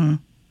 Mm-hmm.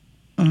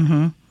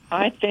 Mm-hmm.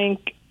 I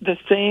think the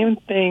same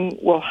thing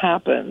will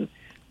happen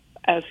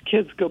as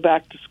kids go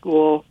back to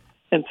school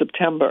in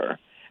September.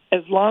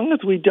 As long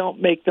as we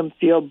don't make them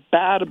feel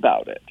bad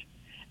about it,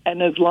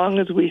 and as long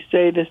as we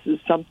say this is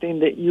something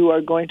that you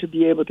are going to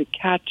be able to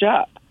catch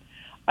up,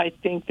 I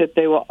think that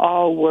they will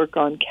all work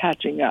on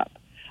catching up.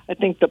 I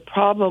think the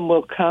problem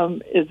will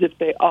come is if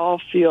they all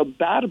feel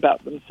bad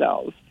about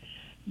themselves,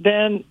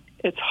 then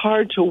it's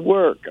hard to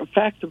work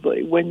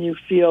effectively when you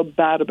feel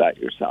bad about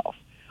yourself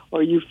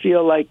or you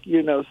feel like,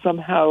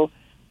 somehow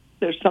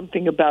there's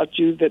something about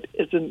you that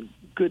isn't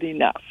good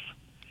enough.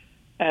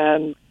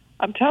 And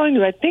I'm telling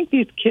you, I think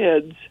these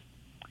kids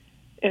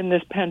in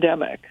this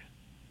pandemic,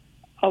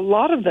 a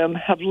lot of them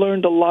have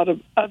learned a lot of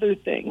other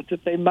things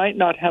that they might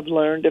not have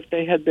learned if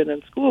they had been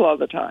in school all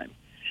the time.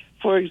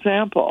 For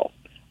example,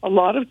 a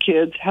lot of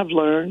kids have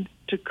learned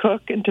to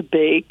cook and to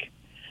bake,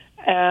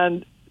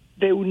 and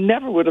they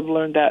never would have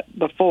learned that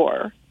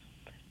before.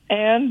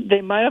 And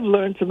they might have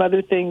learned some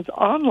other things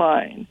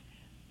online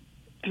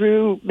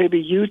through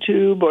maybe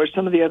YouTube or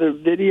some of the other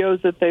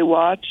videos that they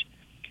watch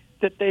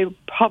that they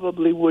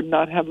probably would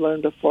not have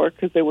learned before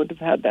because they wouldn't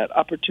have had that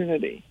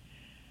opportunity.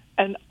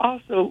 And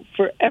also,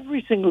 for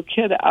every single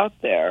kid out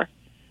there,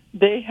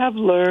 they have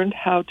learned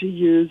how to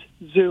use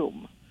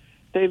Zoom.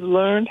 They've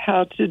learned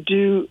how to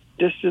do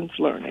distance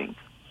learning,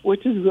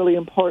 which is really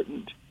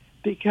important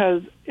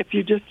because if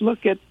you just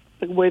look at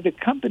the way the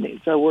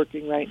companies are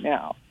working right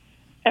now,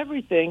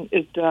 everything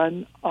is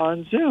done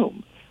on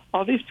Zoom.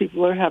 All these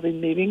people are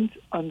having meetings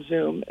on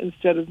Zoom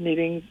instead of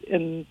meetings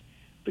in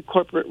the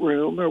corporate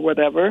room or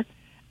whatever.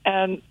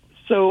 And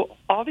so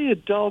all the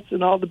adults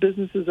and all the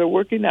businesses are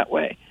working that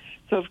way.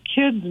 So if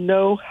kids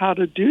know how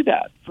to do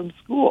that from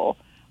school,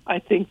 I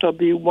think they'll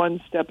be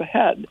one step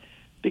ahead.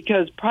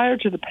 Because prior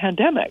to the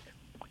pandemic,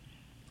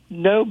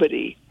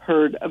 nobody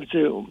heard of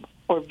Zoom,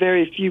 or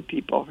very few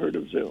people heard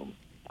of Zoom.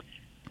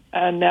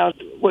 And now,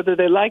 whether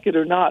they like it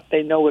or not,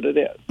 they know what it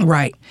is.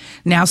 Right.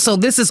 Now, so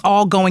this is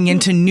all going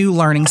into new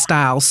learning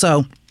styles.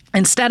 So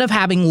instead of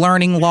having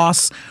learning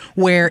loss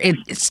where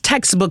it's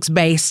textbooks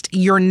based,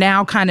 you're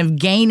now kind of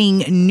gaining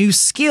new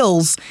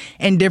skills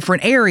in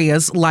different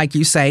areas, like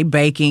you say,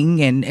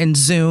 baking and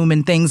Zoom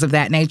and things of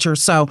that nature.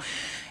 So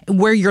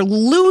where you're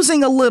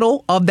losing a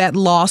little of that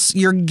loss,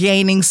 you're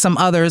gaining some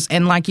others.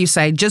 And like you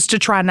say, just to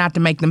try not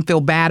to make them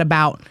feel bad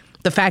about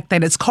the fact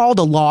that it's called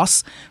a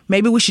loss,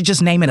 maybe we should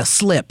just name it a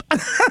slip.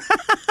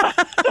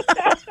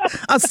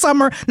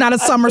 Not a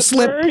summer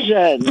slip.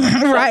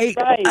 Right.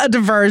 A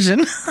diversion.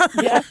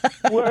 Yes,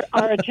 where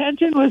our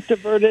attention was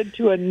diverted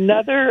to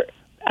another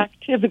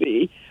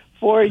activity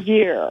for a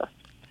year.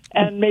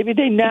 And maybe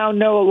they now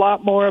know a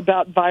lot more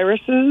about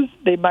viruses.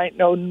 They might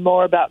know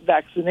more about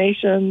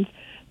vaccinations.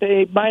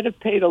 They might have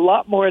paid a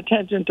lot more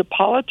attention to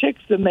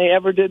politics than they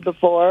ever did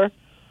before.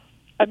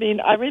 I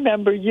mean, I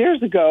remember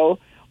years ago,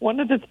 one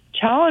of the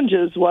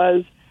challenges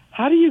was,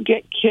 how do you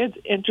get kids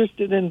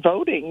interested in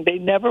voting? They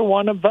never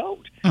want to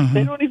vote. Mm-hmm.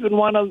 They don't even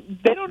want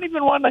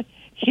to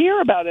hear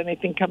about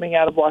anything coming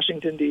out of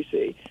Washington,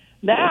 D.C.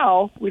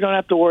 Now, we don't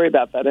have to worry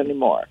about that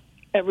anymore.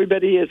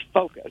 Everybody is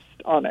focused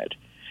on it.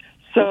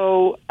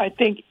 So I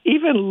think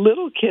even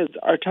little kids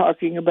are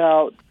talking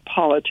about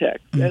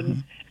politics, mm-hmm.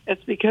 and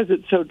it's because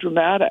it's so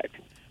dramatic.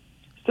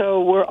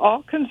 So we're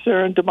all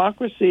concerned,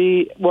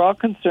 we're all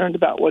concerned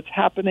about what's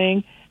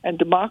happening, and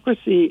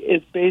democracy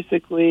is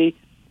basically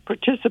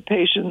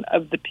participation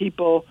of the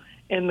people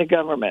in the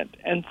government.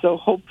 And so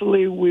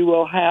hopefully we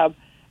will have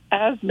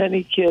as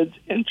many kids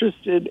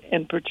interested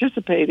in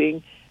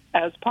participating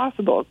as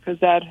possible, because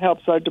that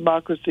helps our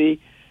democracy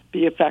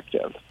be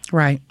effective.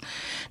 Right.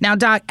 Now,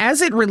 Doc,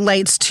 as it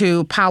relates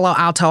to Palo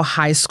Alto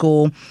High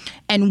School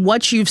and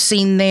what you've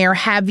seen there,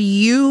 have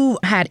you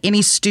had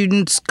any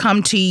students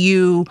come to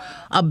you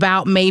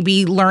about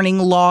maybe learning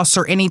loss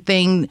or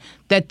anything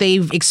that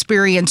they've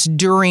experienced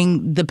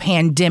during the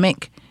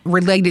pandemic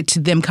related to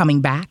them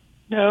coming back?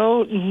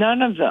 No,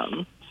 none of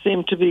them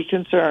seem to be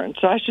concerned.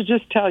 So I should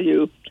just tell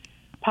you,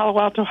 Palo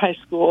Alto High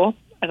School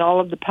and all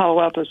of the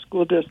Palo Alto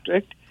School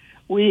District,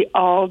 we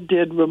all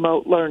did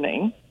remote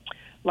learning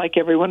like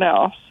everyone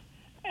else.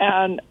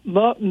 And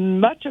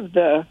much of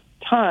the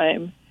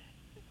time,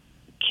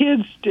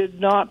 kids did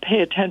not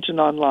pay attention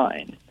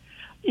online.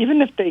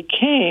 Even if they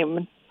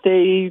came,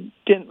 they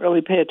didn't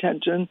really pay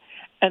attention.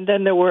 And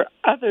then there were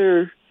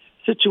other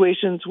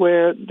situations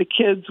where the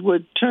kids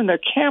would turn their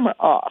camera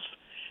off.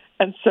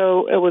 And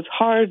so it was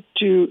hard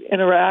to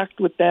interact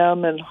with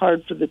them and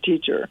hard for the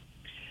teacher.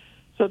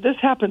 So this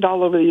happened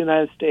all over the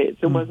United States.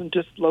 It wasn't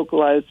just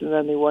localized in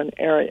any one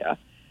area.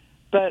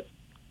 But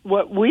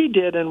what we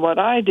did and what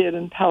I did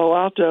in Palo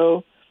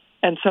Alto,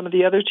 and some of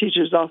the other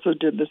teachers also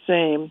did the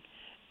same,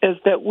 is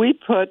that we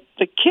put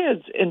the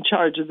kids in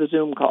charge of the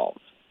Zoom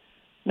calls.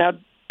 Now,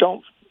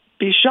 don't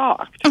be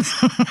shocked.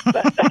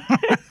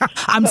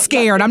 I'm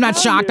scared. I'm not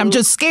shocked. I'm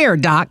just scared,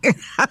 Doc.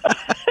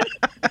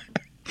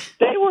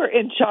 They were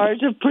in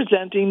charge of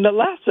presenting the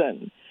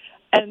lesson,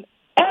 and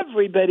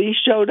everybody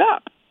showed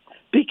up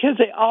because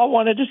they all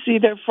wanted to see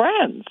their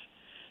friends.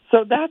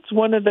 So that's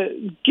one of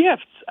the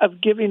gifts of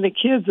giving the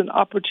kids an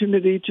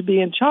opportunity to be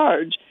in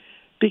charge,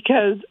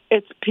 because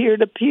it's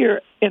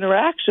peer-to-peer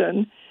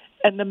interaction.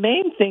 And the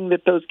main thing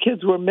that those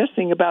kids were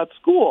missing about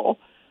school,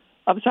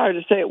 I'm sorry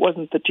to say it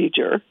wasn't the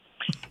teacher,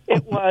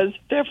 it was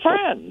their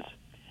friends.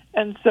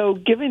 And so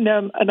giving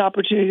them an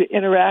opportunity to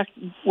interact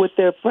with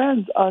their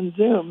friends on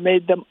Zoom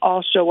made them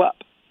all show up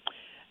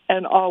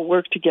and all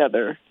work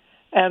together.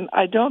 And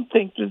I don't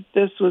think that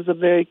this was a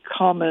very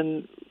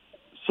common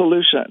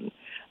solution.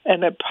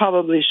 And it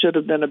probably should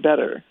have been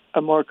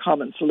a more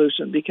common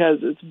solution, because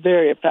it's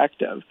very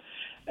effective.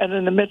 And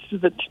in the midst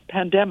of the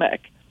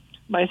pandemic,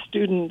 my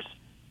students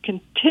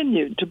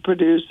continued to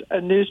produce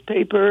a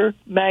newspaper,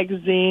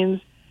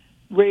 magazines,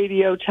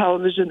 radio,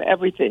 television,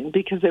 everything,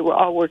 because they were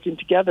all working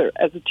together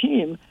as a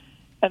team,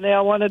 and they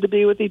all wanted to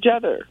be with each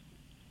other.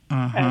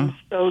 And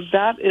so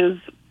that is,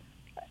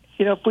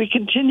 if we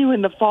continue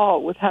in the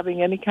fall with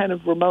having any kind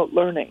of remote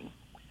learning,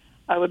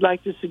 I would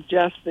like to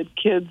suggest that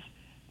kids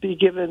be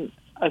given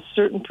a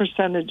certain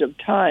percentage of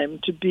time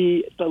to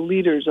be the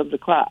leaders of the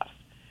class,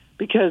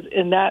 because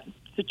in that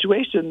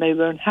situation, they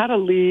learn how to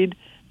lead,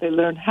 they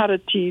learn how to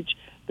teach,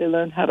 they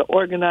learn how to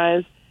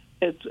organize.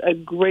 It's a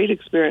great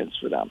experience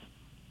for them.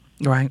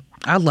 Right.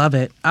 I love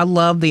it. I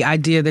love the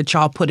idea that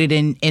y'all put it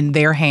in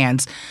their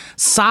hands.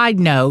 Side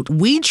note,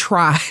 we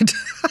tried.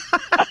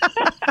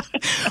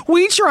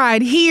 We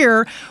tried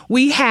here.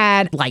 We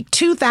had like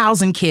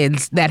 2,000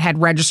 kids that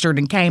had registered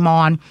and came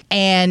on.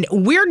 And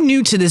we're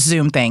new to this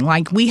Zoom thing.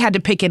 Like, we had to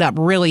pick it up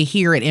really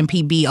here at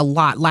MPB a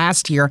lot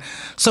last year.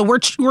 So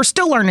we're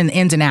still learning the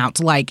ins and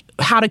outs, like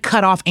how to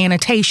cut off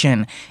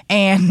annotation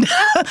and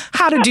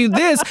how to do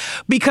this.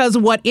 Because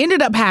what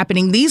ended up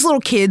happening, these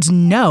little kids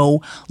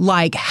know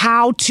like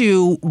how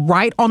to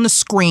write on the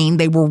screen.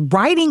 They were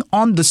writing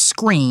on the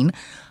screen.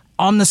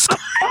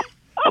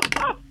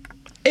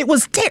 It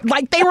was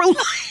like they were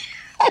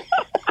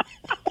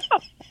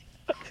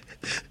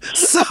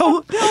so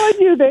I'm telling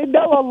you, they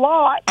know a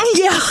lot.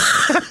 Yeah,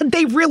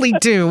 they really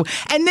do.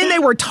 And then they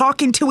were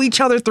talking to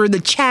each other through the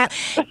chat,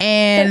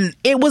 and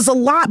it was a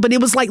lot, but it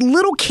was like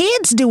little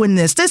kids doing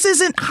this. This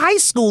isn't high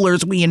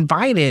schoolers we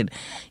invited.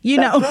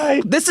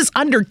 Right. This is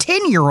under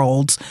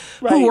 10-year-olds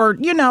who are,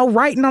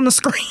 writing on the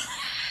screen.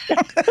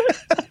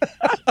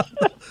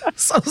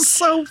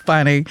 So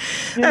funny.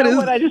 You know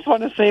what I just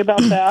want to say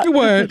about that?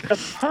 What? It's a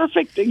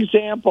perfect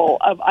example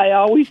of, I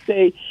always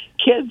say,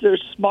 kids are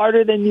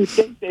smarter than you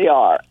think they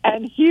are.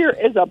 And here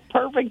is a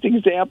perfect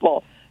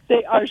example.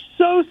 They are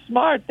so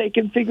smart, they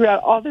can figure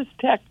out all this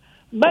tech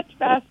much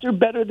faster,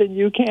 better than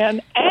you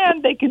can,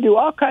 and they can do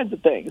all kinds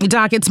of things.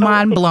 Doc, it's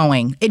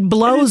mind-blowing. It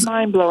blows. It is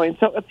mind-blowing.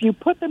 So if you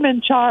put them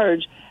in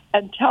charge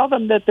and tell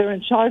them that they're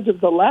in charge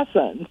of the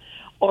lesson,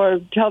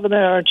 or tell them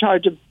they're in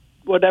charge of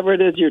whatever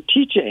it is you're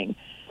teaching,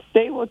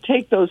 they will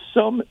take those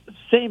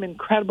same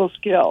incredible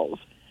skills,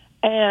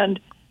 and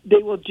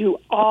they will do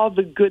all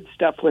the good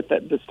stuff with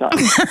it this time.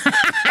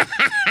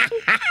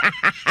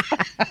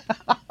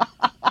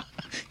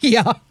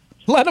 Yeah.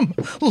 Let them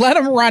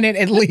run it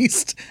at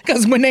least,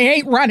 because when they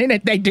ain't running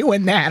it, they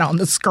doing that on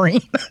the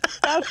screen.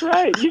 That's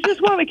right. You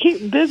just want to keep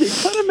them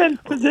busy. Put them in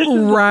positions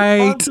of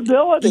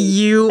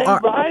responsibility.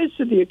 And rise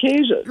to the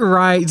occasion.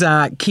 Right,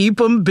 Doc. Keep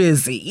them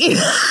busy.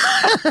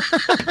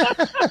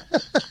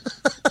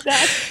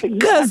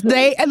 Because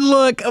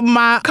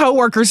my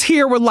coworkers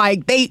here were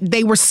like,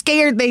 they were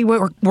scared they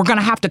were going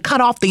to have to cut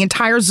off the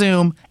entire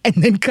Zoom and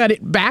then cut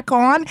it back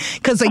on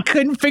because they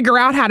couldn't figure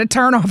out how to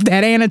turn off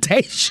that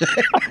annotation.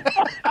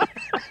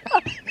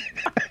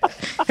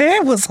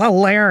 It was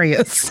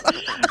hilarious.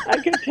 I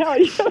can tell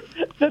you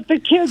that the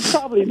kids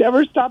probably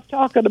never stopped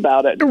talking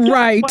about it.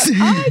 Right. But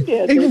I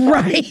did.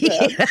 Right.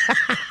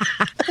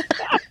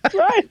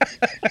 Right.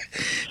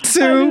 It's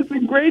a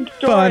great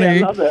story.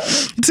 Funny. I love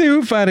it.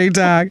 Too funny,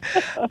 Doc.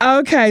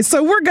 Okay,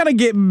 so we're going to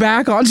get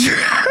back on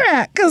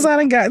track because I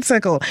done got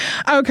tickled.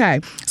 Okay,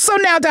 so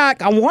now,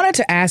 Doc, I wanted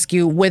to ask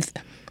you with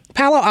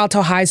Palo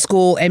Alto High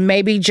School and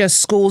maybe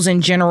just schools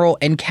in general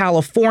in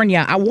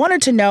California, I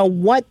wanted to know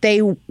what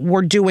they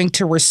were doing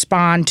to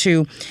respond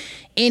to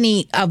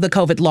any of the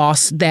COVID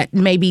loss that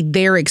maybe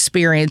they're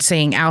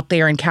experiencing out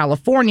there in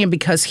California,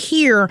 because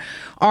here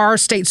our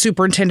state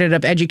superintendent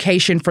of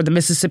education for the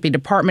Mississippi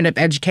Department of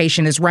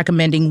Education is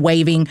recommending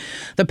waiving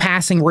the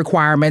passing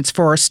requirements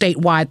for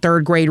statewide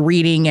third grade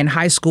reading and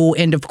high school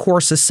end of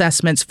course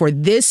assessments for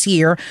this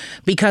year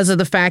because of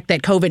the fact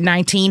that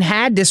COVID-19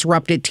 had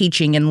disrupted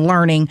teaching and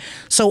learning.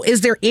 So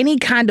is there any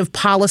kind of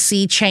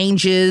policy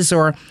changes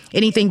or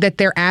anything that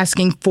they're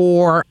asking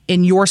for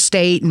in your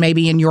state and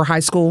maybe in your high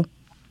school?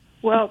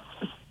 Well,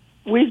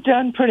 we've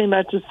done pretty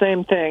much the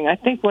same thing. I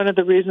think one of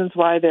the reasons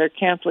why they're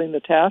canceling the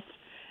tests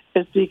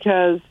is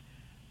because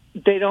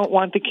they don't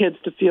want the kids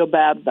to feel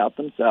bad about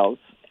themselves.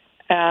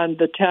 And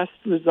the test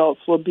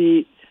results will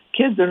be,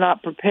 kids are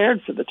not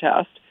prepared for the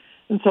test,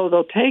 and so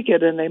they'll take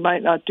it and they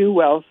might not do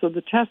well. So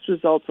the test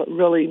results are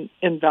really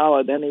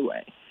invalid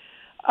anyway.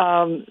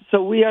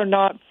 So we are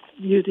not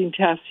using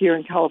tests here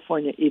in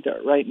California either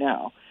right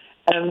now.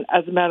 And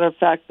as a matter of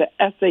fact, the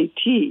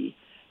SAT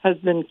has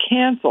been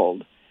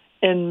canceled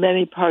in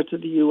many parts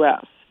of the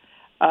U.S.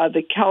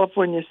 The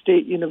California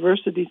State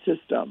University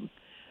system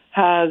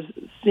has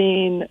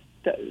seen,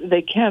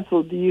 they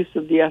canceled the use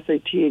of the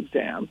SAT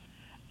exam.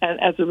 And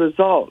as a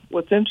result,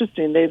 what's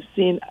interesting, they've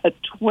seen a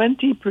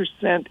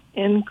 20%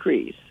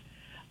 increase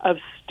of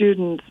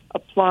students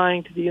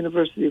applying to the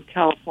University of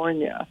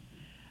California.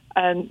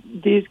 And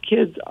these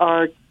kids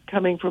are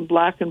coming from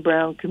black and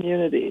brown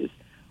communities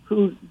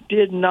who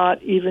did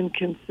not even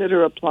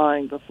consider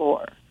applying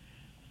before.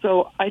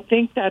 So I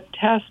think that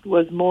test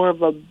was more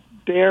of a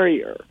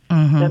barrier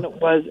than it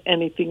was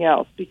anything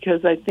else,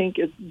 because I think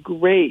it's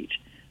great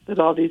that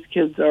all these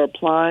kids are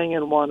applying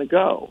and want to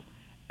go.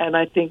 And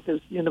I think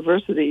this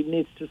university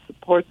needs to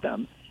support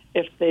them.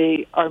 If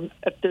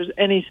there's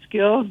any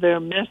skills they're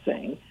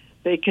missing,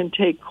 they can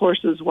take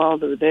courses while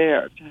they're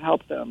there to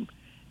help them.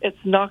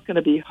 It's not going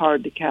to be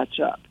hard to catch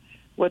up.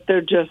 What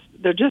they're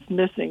just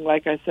missing,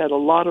 like I said, a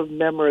lot of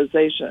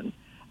memorization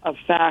of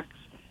facts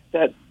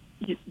that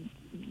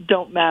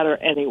don't matter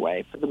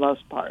anyway, for the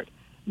most part.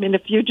 I mean,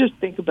 if you just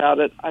think about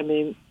it, I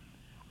mean,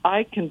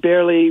 I can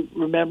barely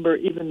remember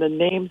even the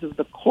names of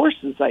the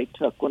courses I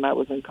took when I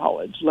was in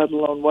college, let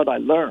alone what I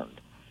learned.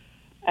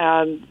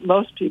 And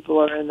most people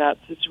are in that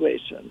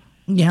situation.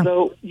 Yeah.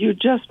 So you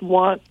just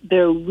want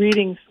their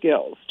reading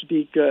skills to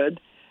be good,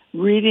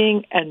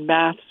 reading and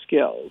math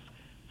skills.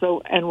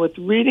 So, and with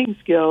reading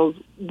skills,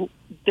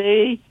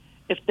 if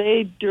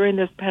they during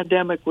this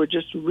pandemic were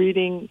just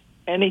reading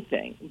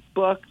anything,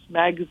 books,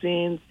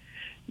 magazines,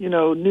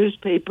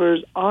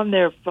 newspapers on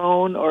their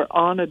phone or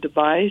on a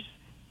device,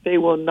 they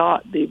will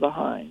not be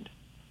behind.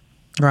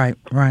 Right.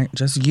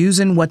 Just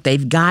using what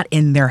they've got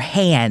in their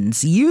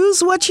hands.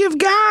 Use what you've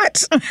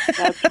got.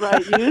 That's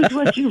right. Use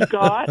what you've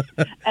got.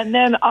 And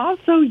then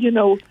also,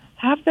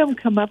 have them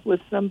come up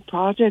with some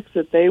projects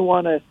that they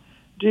want to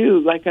do.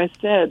 Like I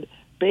said,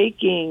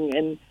 baking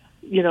and,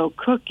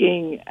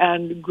 cooking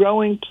and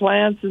growing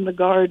plants in the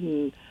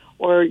garden,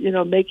 or,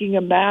 making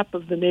a map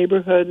of the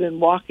neighborhood and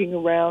walking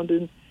around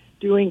and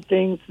doing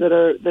things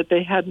that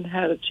they hadn't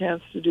had a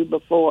chance to do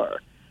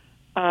before.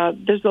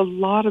 There's a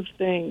lot of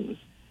things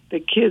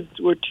that kids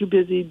were too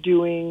busy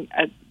doing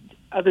at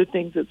other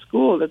things at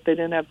school that they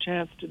didn't have a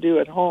chance to do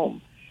at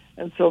home.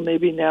 And so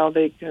maybe now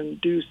they can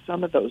do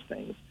some of those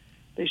things.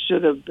 They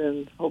should have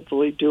been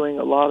hopefully doing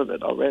a lot of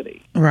it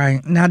already.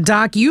 Right. Now,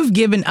 Doc, you've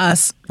given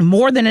us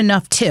more than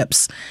enough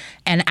tips,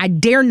 and I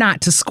dare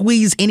not to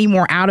squeeze any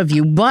more out of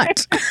you,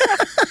 but...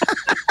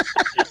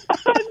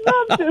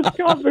 I love this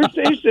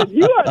conversation.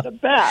 You are the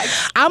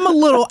best. I'm a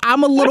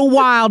little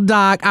wild,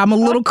 Doc. I'm a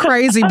little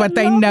crazy, but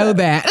they know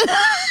that.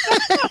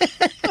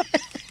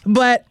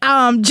 But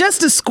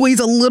just to squeeze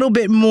a little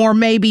bit more,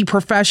 maybe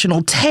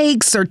professional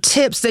takes or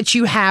tips that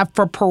you have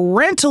for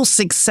parental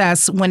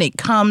success when it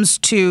comes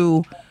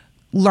to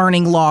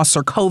learning loss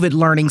or COVID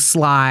learning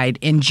slide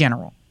in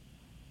general.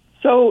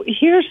 So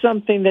here's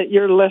something that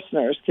your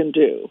listeners can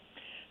do.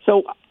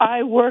 So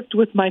I worked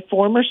with my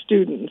former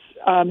students.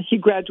 He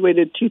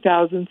graduated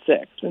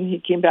 2006, and he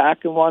came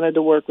back and wanted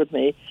to work with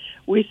me.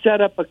 We set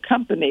up a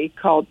company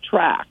called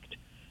Tract,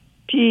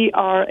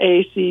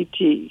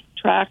 TRACT,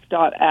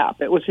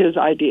 Tract.app. It was his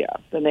idea,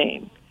 the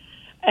name.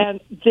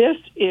 And this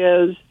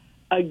is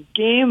a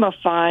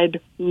gamified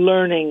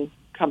learning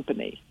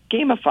company.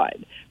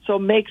 Gamified. So it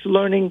makes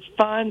learning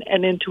fun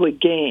and into a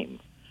game.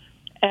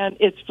 And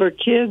it's for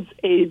kids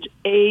age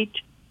 8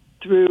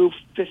 through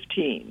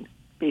 15,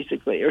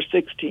 basically, or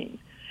 16.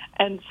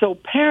 And so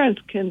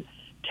parents can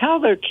tell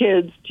their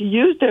kids to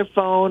use their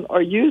phone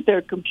or use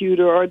their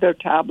computer or their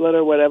tablet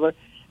or whatever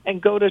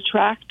and go to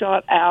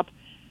Tract.app.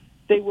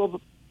 They will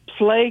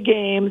play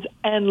games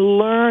and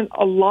learn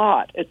a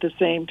lot at the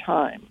same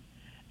time.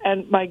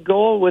 And my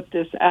goal with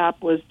this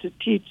app was to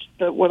teach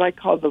what I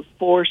call the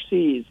 4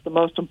 C's, the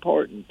most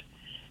important.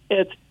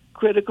 It's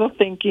critical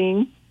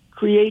thinking,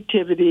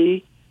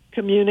 creativity,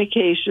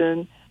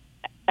 communication,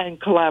 and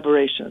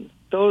collaboration.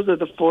 those are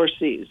the 4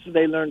 C's. So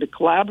they learn to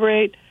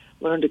collaborate,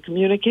 learn to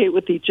communicate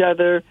with each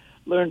other,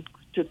 learn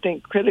to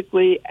think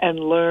critically, and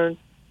learn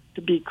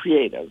to be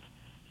creative.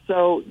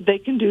 So they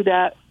can do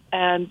that,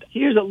 and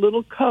here's a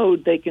little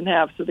code they can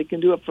have so they can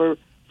do it for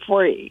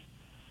free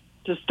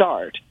to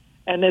start.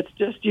 And it's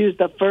just use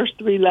the first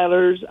 3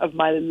 letters of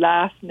my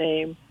last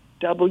name,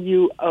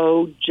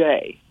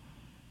 WOJ.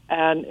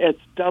 And it's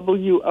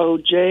woj.track.app.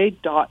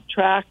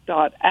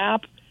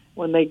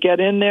 When they get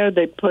in there,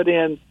 they put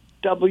in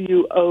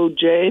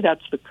WOJ,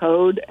 that's the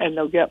code, and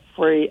they'll get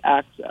free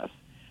access.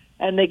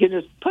 And they can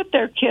just put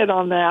their kid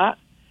on that.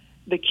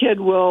 The kid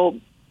will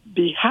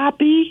be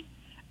happy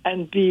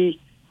and be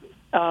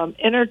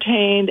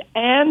entertained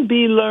and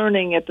be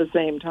learning at the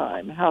same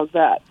time. How's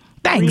that?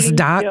 Thanks, Reading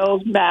Doc.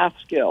 skills, math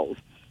skills.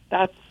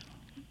 That's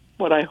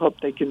what I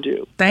hope they can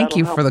do. Thank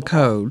you for the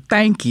code.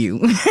 Thank you.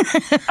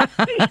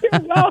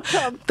 You're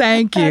welcome.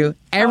 Thank you.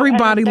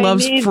 Everybody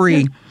loves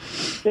free.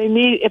 If they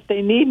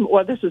need,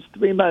 well, this is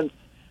 3 months.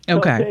 So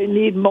Okay. if they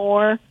need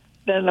more,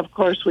 then of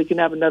course we can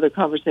have another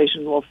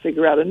conversation. We'll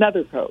figure out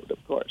another code,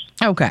 of course.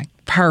 Okay.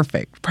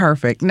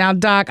 Perfect. Now,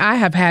 Doc, I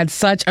have had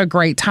such a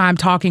great time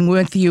talking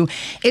with you.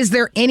 Is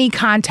there any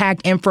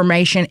contact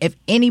information if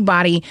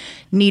anybody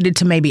needed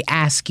to maybe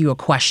ask you a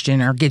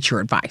question or get your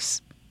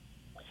advice?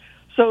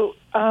 So,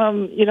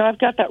 I've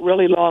got that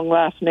really long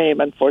last name,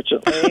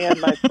 unfortunately,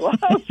 and my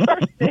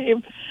first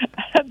name.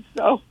 And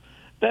so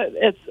that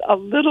it's a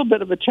little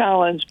bit of a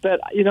challenge, but,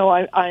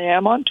 I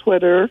am on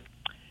Twitter,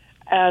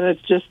 and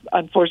it's just,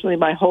 unfortunately,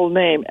 my whole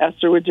name,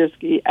 Esther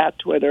Wojcicki, at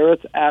Twitter.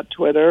 It's at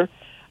Twitter.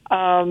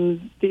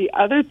 The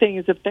other thing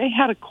is if they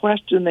had a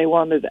question they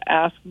wanted to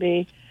ask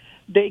me,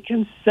 they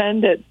can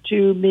send it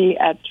to me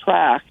at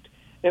Tract.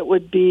 It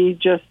would be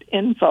just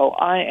info,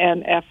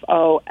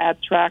 INFO,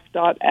 at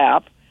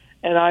tract.app,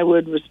 and I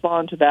would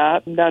respond to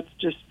that. And that's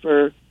just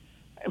for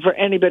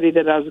anybody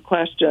that has a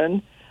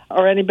question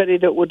or anybody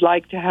that would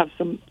like to have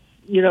some,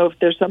 if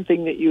there's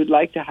something that you'd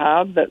like to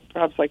have that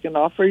perhaps I can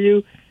offer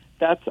you,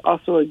 that's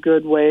also a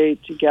good way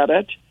to get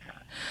it.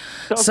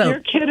 So if your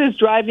kid is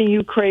driving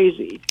you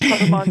crazy, put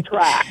them on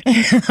track.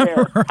 Is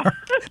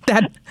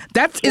that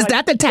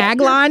the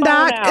tagline,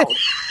 Doc?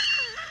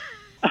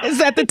 Is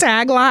that the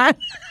tagline?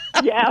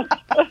 Yes,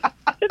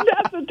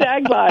 that's the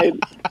tagline.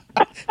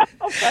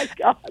 Oh my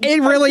God!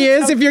 It really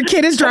is. If your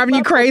kid is driving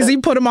you crazy,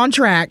 put them on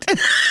track.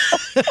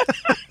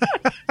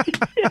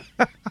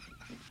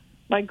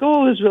 My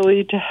goal is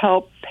really to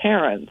help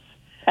parents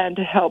and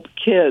to help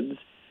kids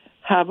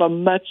have a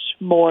much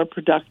more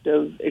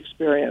productive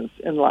experience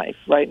in life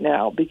right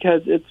now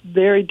because it's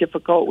very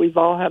difficult. We've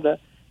all had a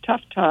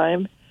tough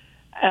time.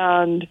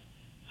 And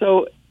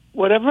so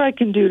whatever I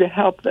can do to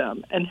help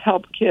them and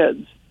help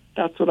kids,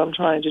 that's what I'm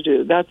trying to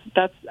do. That's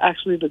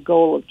actually the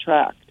goal of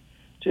Tract,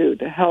 too,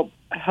 to help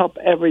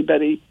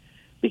everybody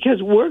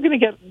because we're going to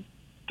get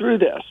through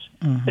this.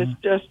 Mm-hmm. It's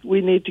just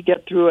we need to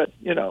get through it,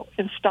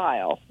 in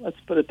style. Let's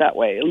put it that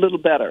way, a little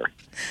better.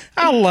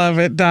 I love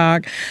it,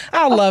 Doc.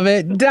 I love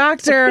it.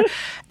 Dr.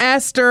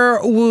 Esther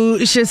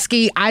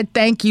Wojcicki, I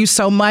thank you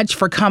so much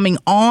for coming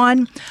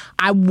on.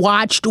 I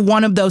watched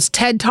one of those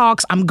TED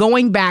Talks. I'm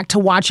going back to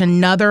watch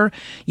another.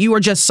 You were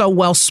just so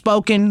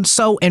well-spoken,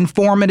 so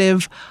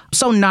informative,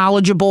 so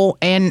knowledgeable,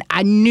 and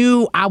I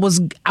knew I was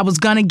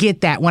going to get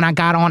that when I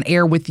got on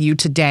air with you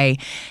today.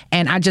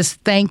 And I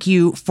just thank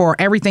you for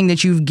everything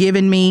that you've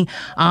given me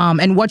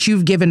and what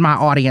you've given my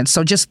audience.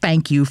 So just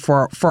thank you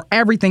for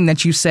everything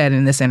that you said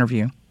in this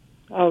interview.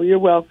 Oh, you're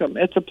welcome.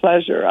 It's a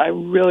pleasure. I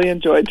really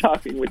enjoyed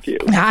talking with you.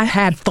 I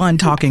had fun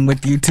talking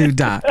with you too,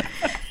 Doc.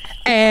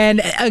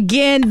 And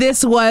again,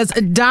 this was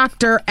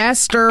Dr.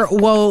 Esther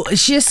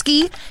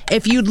Wojcicki.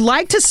 If you'd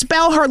like to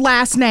spell her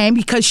last name,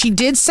 because she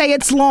did say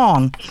it's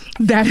long,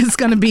 that is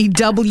going to be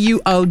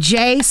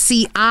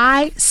Wojcicki.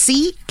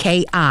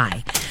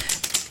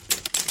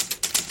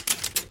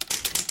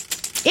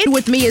 In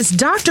with me is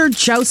Dr.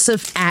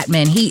 Joseph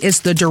Attman. He is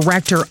the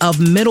director of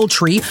Middle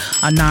Tree,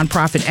 a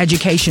nonprofit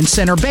education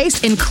center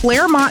based in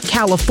Claremont,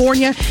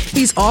 California.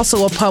 He's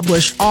also a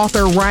published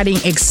author writing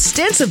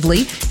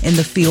extensively in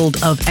the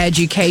field of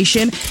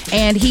education,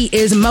 and he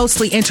is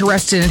mostly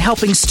interested in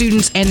helping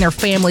students and their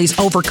families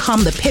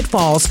overcome the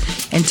pitfalls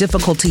and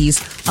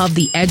difficulties of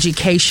the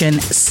education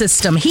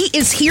system. He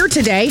is here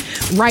today.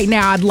 Right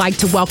now, I'd like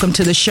to welcome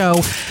to the show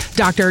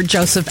Dr.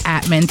 Joseph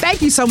Attman.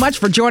 Thank you so much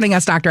for joining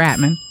us, Dr.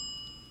 Attman.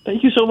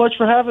 Thank you so much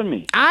for having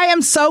me. I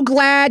am so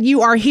glad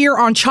you are here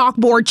on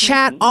Chalkboard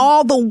Chat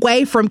all the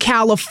way from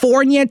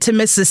California to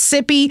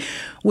Mississippi.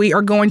 We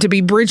are going to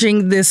be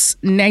bridging this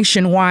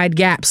nationwide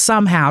gap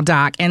somehow,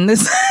 Doc. And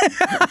this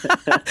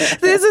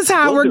is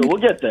how we'll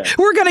get there.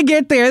 We're going to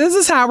get there. This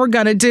is how we're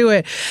going to do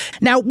it.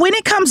 Now, when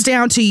it comes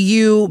down to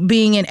you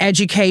being in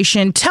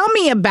education, tell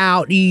me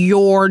about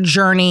your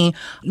journey,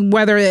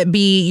 whether it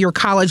be your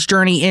college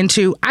journey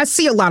into, I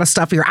see a lot of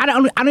stuff here. I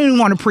don't even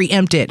want to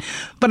preempt it,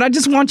 but I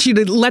just want you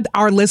to let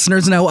our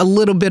listeners know a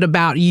little bit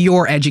about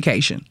your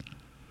education.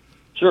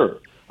 Sure.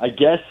 I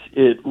guess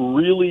it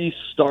really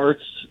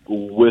starts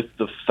with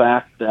the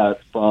fact that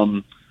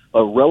from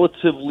a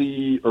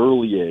relatively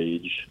early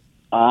age,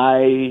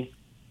 I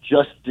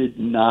just did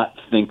not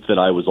think that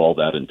I was all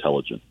that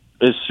intelligent.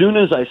 As soon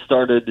as I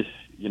started,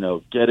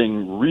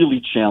 getting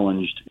really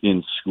challenged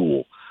in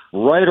school,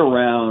 right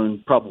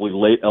around probably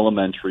late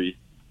elementary,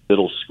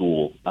 middle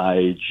school,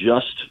 I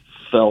just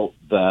felt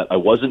that I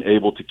wasn't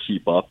able to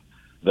keep up,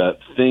 that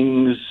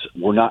things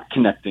were not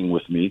connecting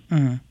with me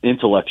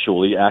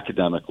intellectually,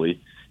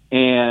 academically,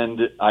 and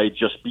I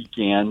just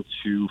began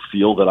to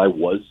feel that I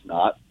was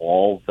not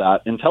all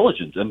that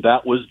intelligent. And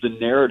that was the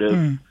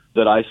narrative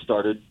that I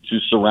started to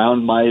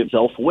surround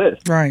myself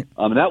with. Right.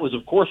 And that was,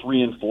 of course,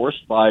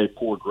 reinforced by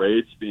poor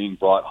grades being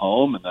brought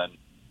home, and then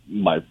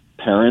my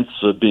parents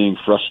being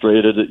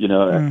frustrated,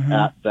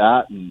 at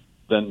that, and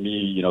then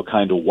me,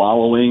 kind of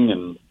wallowing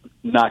and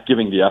not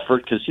giving the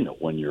effort because,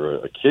 when you're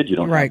a kid, you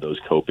don't have those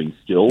coping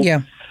skills.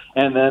 Yeah.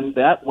 And then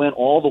that went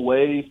all the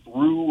way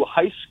through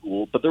high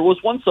school. But there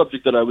was one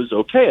subject that I was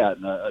okay at,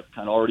 and I've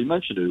kind of already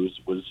mentioned it,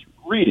 was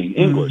reading,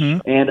 English.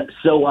 And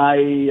so I,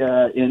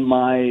 in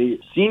my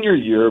senior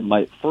year,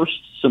 my first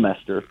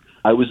semester,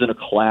 I was in a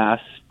class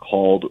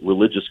called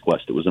Religious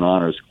Quest. It was an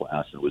honors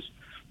class. It was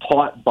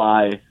taught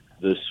by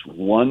this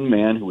one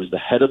man who was the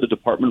head of the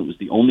department. It was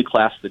the only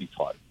class that he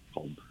taught.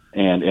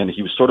 And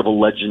he was sort of a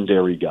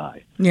legendary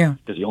guy. Yeah.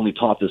 Because he only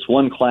taught this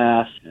one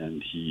class,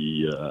 and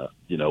he,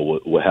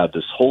 had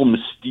this whole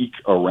mystique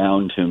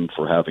around him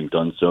for having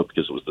done so,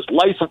 because it was this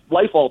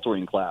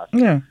life-altering class.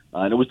 Yeah.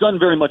 And it was done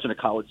very much in a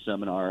college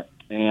seminar.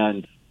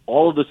 And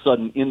all of a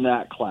sudden, in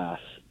that class,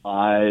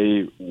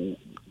 I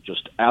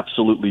just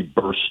absolutely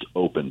burst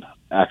open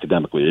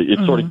academically. It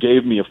sort of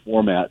gave me a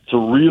format to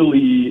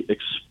really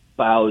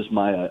espouse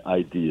my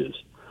ideas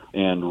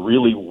and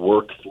really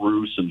work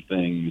through some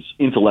things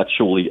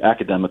intellectually,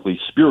 academically,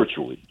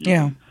 spiritually.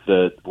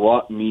 That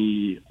brought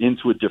me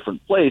into a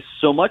different place,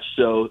 so much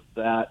so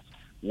that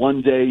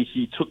one day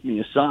he took me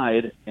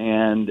aside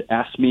and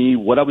asked me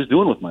what I was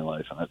doing with my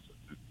life. And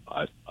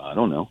I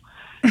don't know.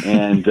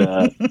 And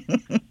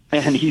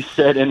and he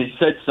said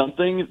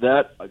something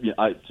that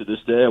to this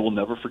day I will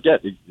never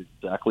forget,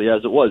 exactly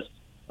as it was.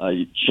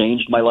 He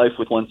changed my life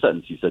with one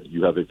sentence. He said,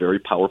 "You have a very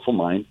powerful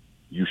mind.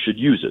 You should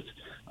use it."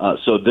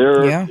 So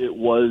it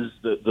was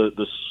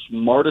the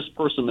smartest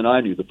person that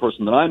I knew, the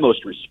person that I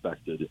most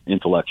respected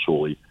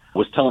intellectually,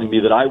 was telling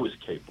me that I was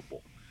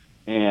capable.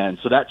 And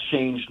so that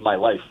changed my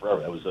life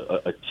forever. I was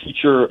a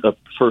teacher, a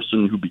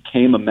person who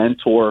became a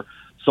mentor,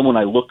 someone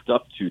I looked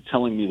up to,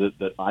 telling me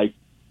that I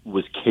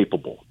was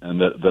capable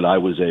and that I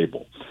was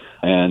able.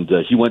 And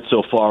he went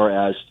so far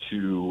as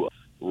to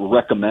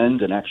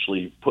recommend and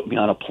actually put me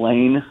on a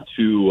plane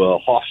to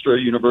Hofstra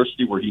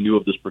University, where he knew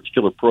of this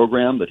particular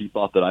program that he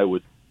thought that I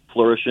would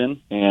flourish in.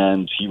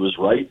 And he was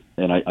right,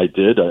 and I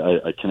did.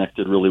 I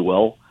connected really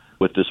well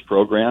with this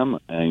program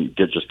and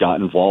just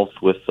got involved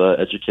with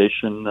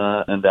education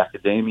and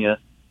academia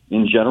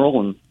in general,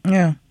 and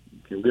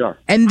here we are.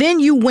 And then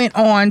you went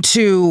on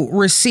to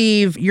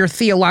receive your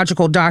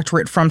theological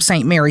doctorate from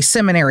St. Mary's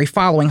Seminary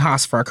following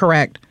Hofstra,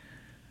 correct?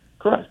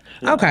 Correct.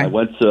 Yeah. Okay.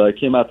 I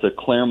came out to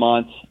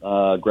Claremont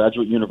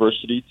Graduate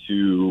University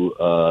to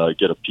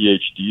get a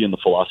PhD in the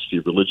philosophy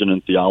of religion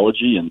and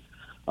theology, and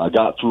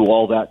got through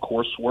all that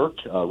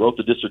coursework, wrote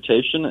the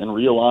dissertation, and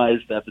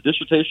realized that the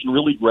dissertation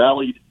really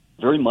rallied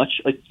very much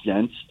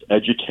against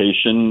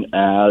education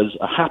as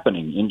a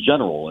happening in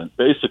general, and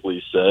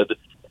basically said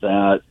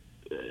that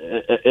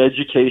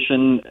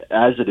education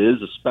as it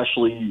is,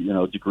 especially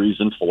degrees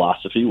in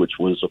philosophy, which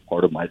was a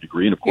part of my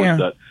degree, and of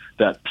course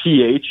that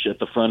PH at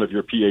the front of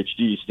your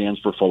PhD stands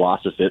for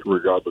philosophit,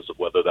 regardless of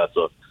whether that's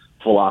a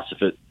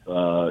philosophit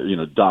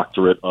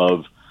doctorate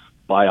of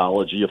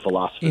biology, a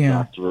philosophy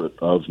doctorate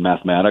of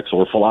mathematics,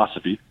 or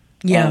philosophy.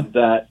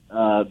 That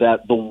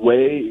the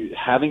way,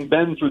 having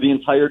been through the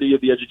entirety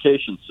of the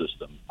education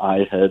system,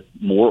 I had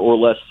more or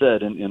less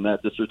said in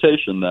that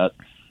dissertation that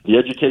the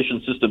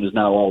education system is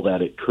not all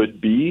that it could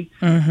be,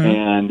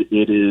 and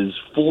it is,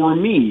 for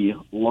me,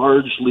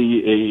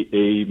 largely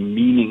a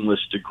meaningless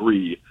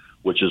degree,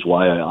 which is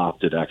why I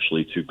opted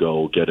actually to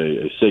go get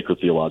a sacred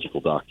theological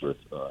doctorate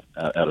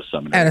at a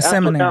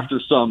seminary.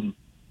 After some,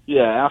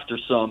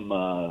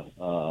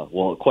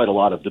 quite a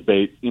lot of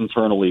debate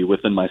internally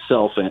within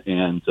myself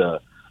and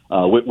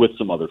with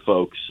some other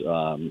folks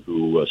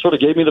who sort of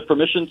gave me the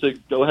permission to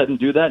go ahead and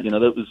do that.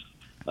 That was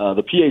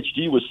the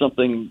PhD was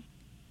something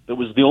that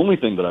was the only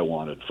thing that I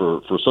wanted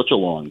for such a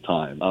long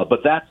time.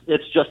 But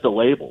it's just a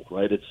label,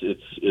 right?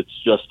 It's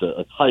just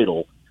a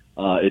title.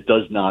 It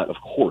does not, of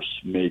course,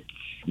 make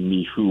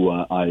me who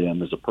I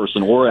am as a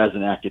person or as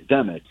an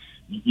academic.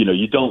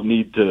 You don't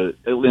need to.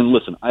 And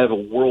listen, I have a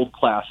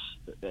world-class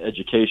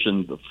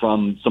education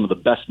from some of the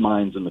best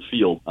minds in the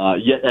field.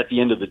 Yet at the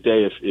end of the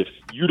day, if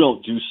you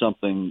don't do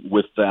something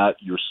with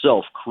that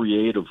yourself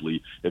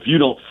creatively, if you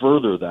don't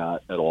further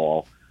that at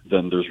all,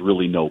 then there's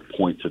really no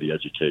point to the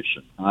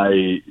education.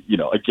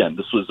 Again,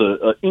 this was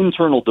an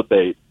internal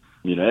debate.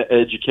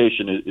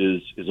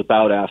 Education is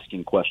about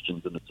asking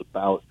questions, and it's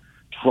about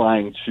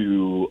trying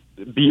to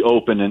be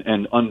open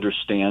and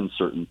understand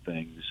certain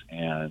things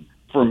and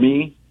for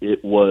me,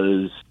 it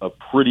was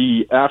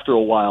after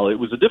a while, it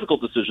was a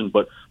difficult decision,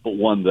 but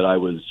one that I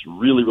was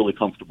really, really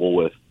comfortable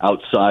with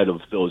outside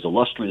of those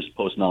illustrious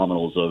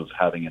postnominals of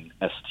having an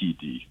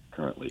STD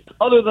currently.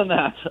 Other than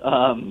that,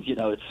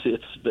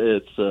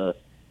 it's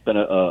been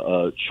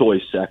a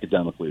choice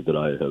academically that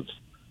I have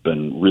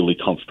been really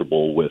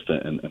comfortable with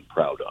and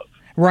proud of.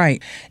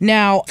 Right.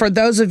 Now, for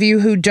those of you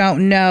who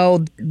don't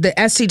know, the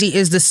STD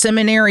is the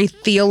Seminary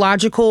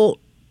Theological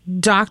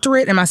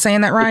Doctorate. Am I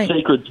saying that right?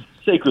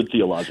 Sacred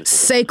theological.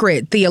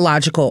 Sacred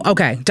theological.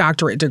 Okay.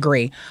 Doctorate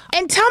degree.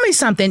 And tell me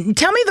something.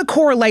 Tell me the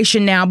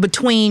correlation now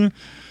between,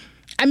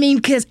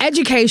 because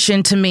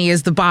education to me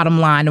is the bottom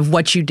line of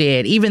what you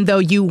did. Even though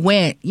you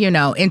went,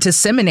 into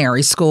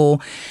seminary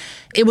school,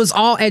 it was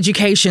all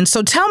education.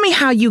 So tell me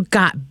how you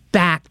got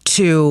back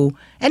to,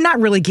 and not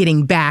really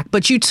getting back,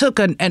 but you took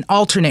an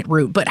alternate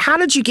route. But how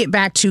did you get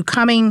back to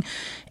coming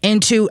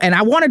into, and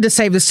I wanted to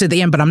save this to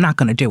the end, but I'm not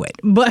going to do it.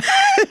 But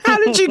how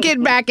did you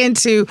get back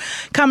into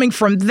coming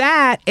from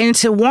that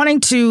into wanting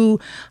to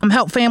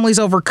help families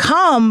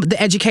overcome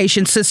the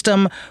education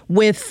system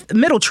with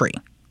Middletree?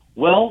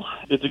 Well,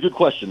 it's a good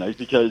question,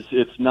 because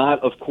it's not,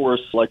 of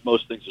course, like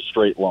most things, a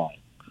straight line.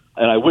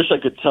 And I wish I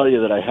could tell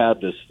you that I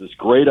had this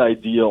great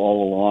idea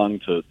all along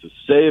to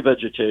save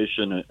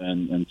education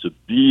and to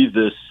be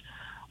this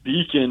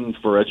beacon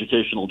for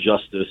educational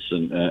justice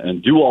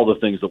and do all the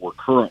things that we're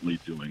currently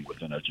doing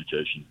within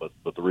education. But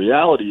the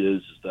reality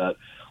is that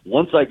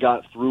once I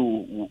got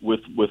through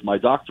with my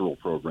doctoral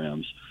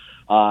programs,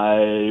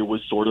 I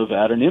was sort of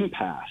at an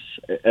impasse.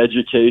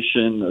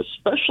 Education,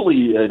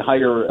 especially in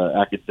higher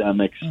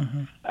academics,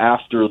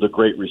 after the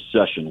Great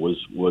Recession,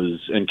 was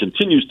and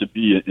continues to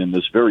be in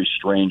this very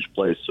strange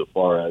place so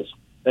far as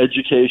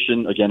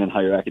education, again, in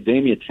higher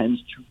academia, tends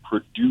to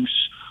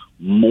produce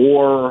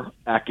more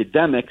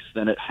academics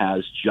than it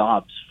has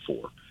jobs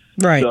for.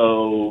 Right.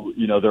 So,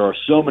 there are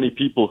so many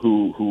people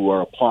who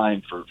are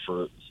applying for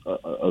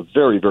a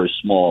very, very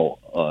small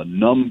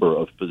number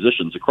of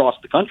positions across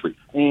the country.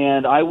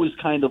 And I was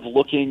kind of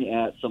looking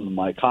at some of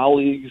my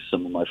colleagues,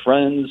 some of my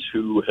friends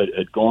who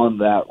had gone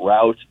that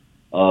route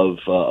of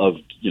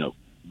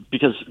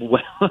because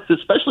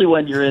especially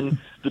when you're in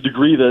the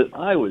degree that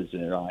I was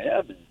in, or I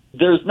am,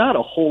 there's not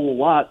a whole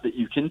lot that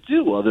you can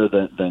do other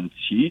than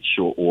teach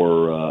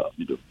or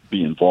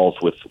be involved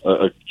with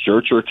a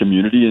church or a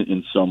community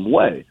in some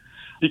way.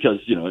 Because,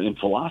 in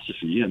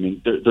philosophy,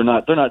 they're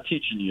not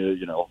teaching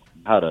you,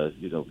 how to,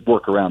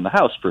 work around the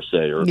house per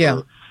se,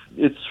 or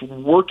it's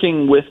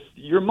working with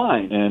your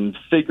mind and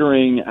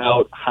figuring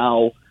out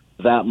how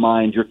that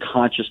mind, your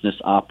consciousness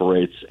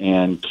operates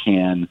and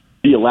can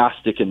be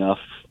elastic enough,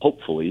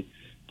 hopefully,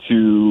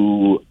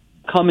 to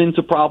come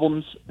into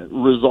problems,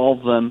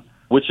 resolve them,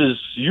 which is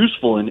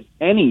useful in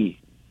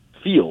any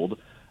field.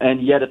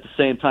 And yet, at the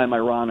same time,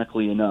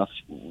 ironically enough,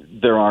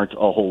 there aren't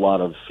a whole lot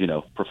of,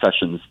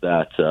 professions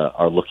that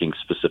are looking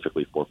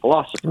specifically for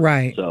philosophers.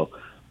 Right. So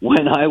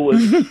when I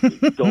was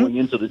going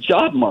into the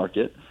job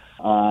market,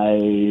 I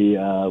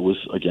was,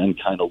 again,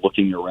 kind of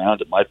looking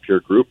around at my peer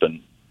group,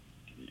 and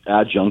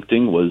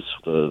adjuncting was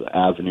the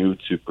avenue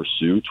to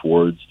pursue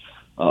towards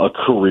a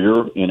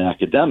career in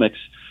academics.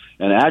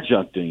 And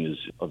adjuncting is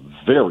a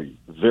very,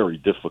 very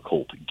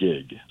difficult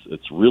gig.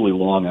 It's really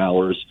long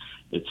hours.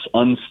 It's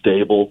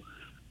unstable.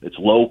 It's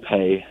low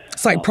pay.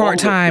 It's like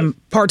part-time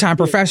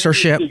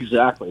professorship.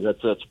 Exactly.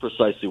 That's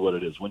precisely what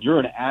it is. When you're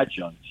an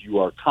adjunct, you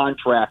are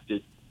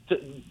contracted.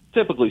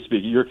 Typically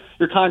speaking,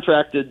 you're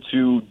contracted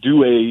to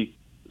do a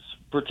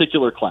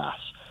particular class,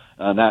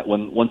 and that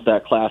once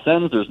that class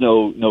ends, there's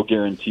no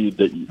guarantee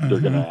that they're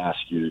going to ask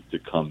you to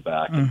come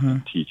back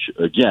and teach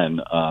again.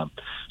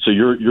 So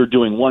you're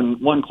doing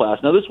one class.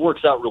 Now this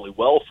works out really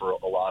well for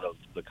a lot of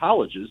the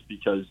colleges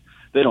because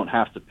they don't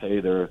have to pay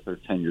their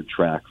tenured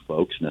track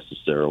folks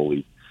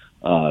necessarily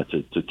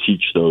to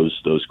teach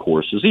those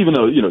courses, even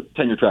though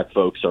tenure track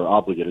folks are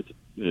obligated to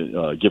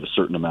give a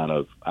certain amount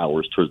of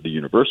hours towards the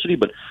university.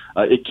 But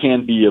it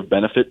can be of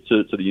benefit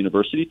to the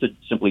university to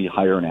simply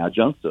hire an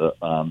adjunct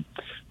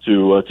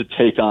to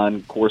take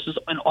on courses,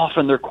 and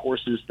often they're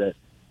courses that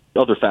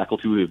other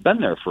faculty who have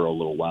been there for a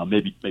little while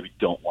maybe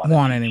don't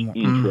want anymore.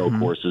 Intro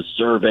courses,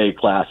 survey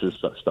classes,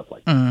 stuff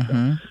like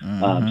that.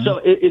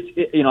 So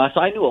so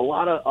I knew a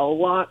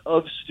lot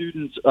of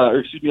students,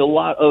 a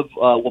lot of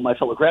my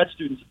fellow grad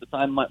students at the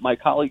time, my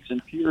colleagues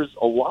and peers,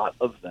 a lot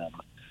of them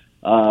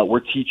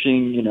were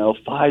teaching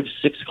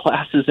 5-6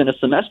 classes in a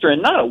semester,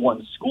 and not at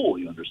one school.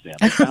 You understand?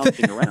 They're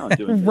bouncing around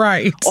doing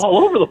right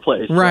all over the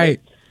place. Right.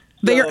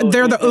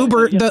 They're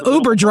the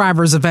Uber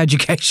drivers of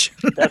education.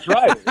 That's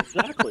right.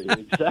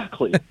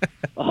 Exactly.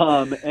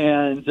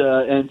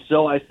 And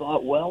so I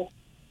thought, well,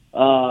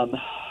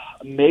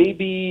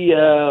 maybe,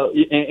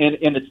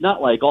 and it's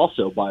not like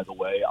also, by the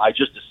way, I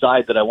just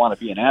decide that I want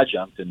to be an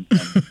adjunct and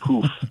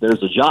poof,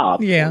 there's a job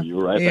for you,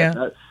 right?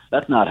 Yeah.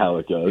 That's not how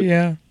it goes.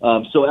 Yeah.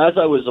 So as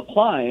I was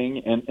applying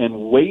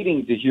and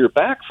waiting to hear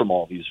back from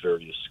all these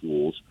various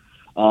schools,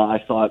 I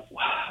thought,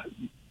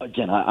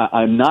 again,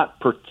 I'm not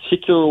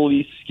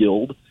particularly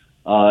skilled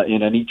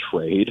in any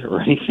trade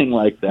or anything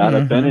like that.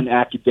 I've been in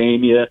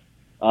academia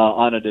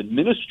on an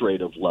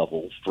administrative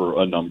level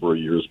for a number of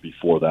years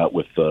before that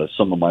with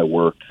some of my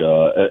work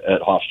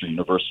at Hofstra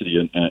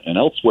University and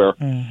elsewhere.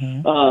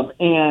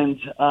 And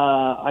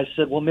I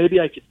said, well, maybe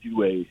I could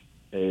do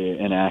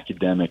an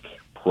academic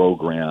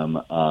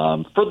program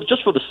for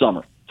the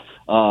summer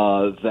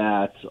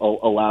that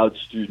allowed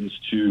students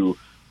to,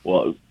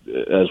 well,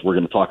 as we're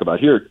going to talk about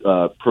here,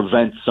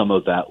 prevent some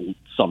of that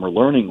summer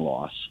learning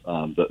loss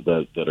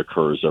that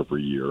occurs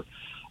every year,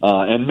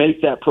 and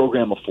make that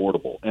program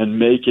affordable and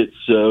make it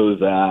so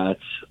that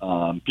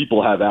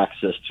people have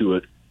access to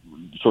it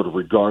sort of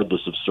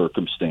regardless of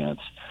circumstance.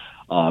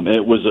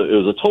 It was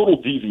a total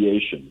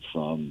deviation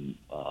from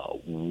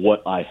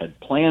what I had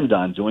planned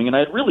on doing, and I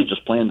had really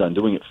just planned on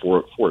doing it for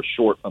a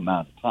short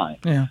amount of time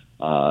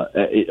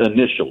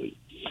initially,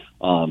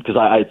 because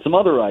I had some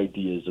other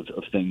ideas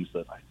of things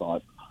that I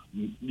thought,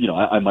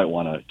 I might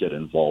want to get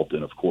involved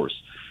in, of course.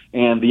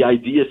 And the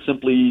idea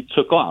simply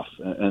took off,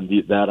 and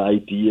that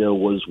idea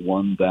was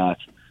one that,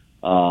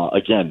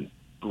 again,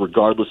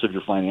 regardless of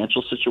your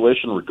financial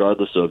situation,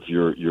 regardless of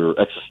your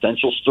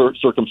existential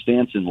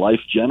circumstance in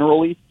life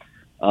generally,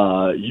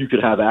 you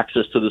could have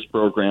access to this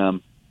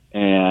program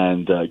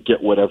and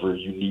get whatever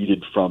you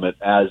needed from it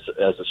as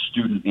a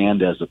student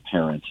and as a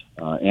parent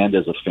and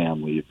as a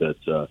family that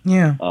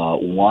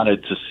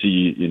wanted to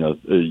see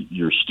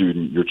your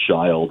student, your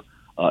child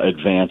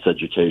advance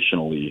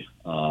educationally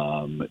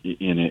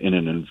in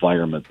an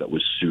environment that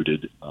was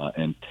suited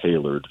and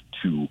tailored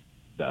to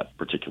that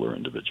particular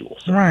individual.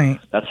 So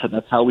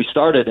that's how we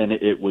started, and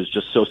it was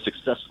just so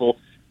successful.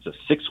 It's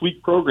a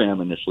 6-week program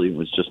initially.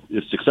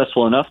 It's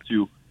successful enough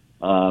to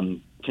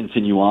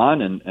continue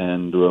on,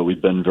 and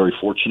we've been very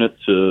fortunate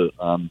to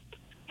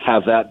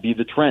have that be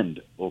the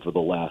trend over the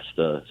last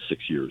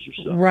 6 years or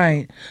so.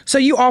 Right. So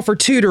you offer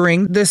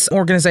tutoring. This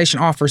organization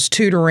offers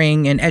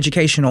tutoring and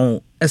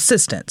educational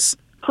assistance.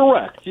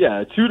 Correct.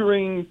 Yeah.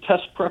 Tutoring,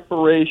 test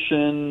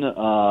preparation,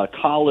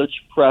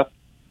 college prep.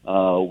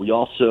 We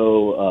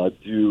also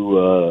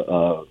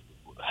do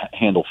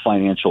handle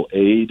financial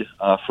aid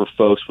for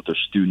folks with their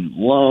student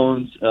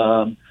loans.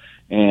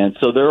 And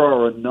so there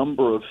are a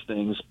number of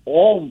things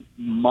all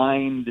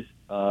mined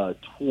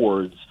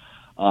towards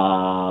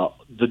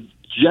the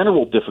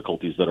general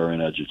difficulties that are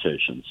in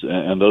education.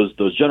 And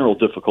those general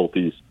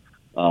difficulties,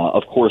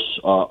 of course,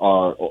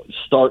 are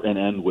start and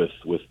end with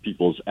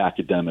people's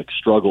academic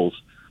struggles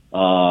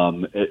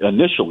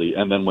initially.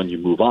 And then when you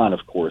move on,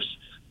 of course,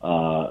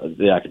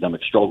 the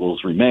academic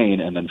struggles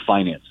remain, and then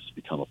finances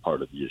become a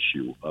part of the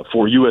issue.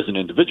 For you as an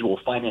individual,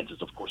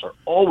 finances, of course, are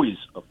always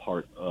a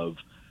part of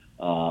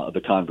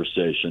the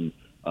conversation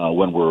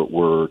when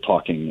we're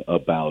talking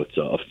about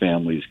a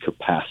family's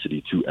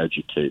capacity to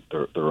educate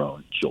their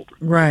own children.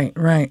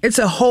 Right. It's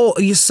a whole,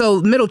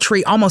 so Middle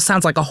Tree almost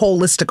sounds like a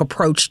holistic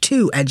approach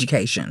to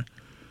education.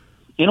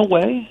 In a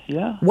way,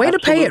 yeah. Way absolutely. To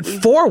pay it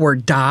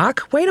forward,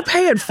 Doc. Way to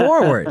pay it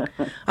forward.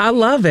 I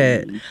love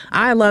it.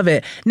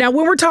 Now,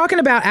 when we're talking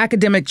about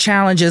academic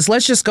challenges,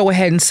 let's just go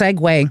ahead and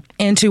segue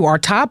into our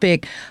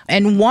topic.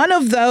 And one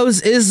of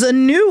those is a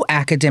new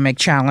academic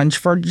challenge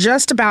for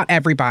just about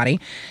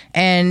everybody.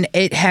 And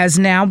it has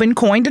now been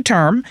coined a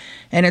term,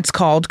 and it's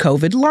called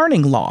COVID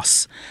learning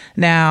loss.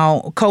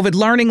 Now, COVID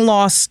learning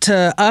loss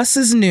to us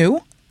is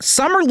new.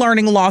 Summer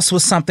learning loss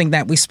was something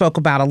that we spoke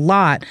about a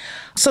lot.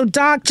 So,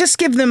 Doc, just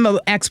give them an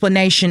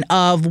explanation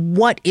of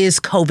what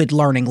is COVID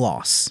learning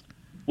loss.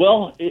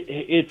 Well,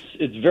 it's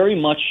very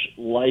much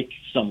like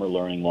summer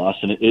learning loss,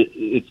 and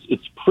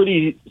it's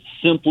pretty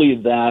simply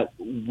that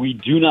we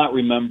do not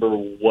remember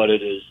what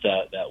it is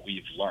that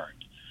we've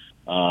learned.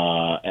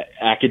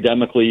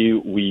 Academically,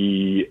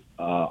 we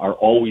are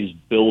always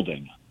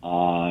building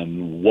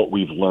on what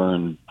we've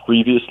learned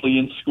previously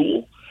in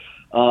school.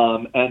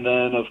 And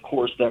then, of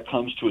course, that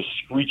comes to a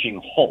screeching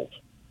halt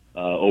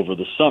over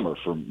the summer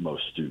for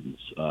most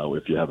students.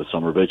 If you have a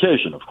summer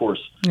vacation, of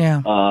course.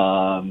 Yeah.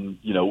 Because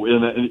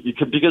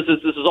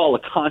this is all a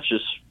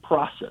conscious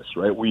process,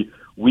 right? We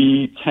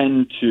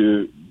tend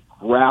to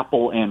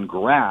grapple and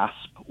grasp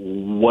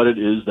what it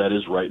is that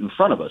is right in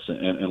front of us,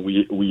 and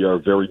we are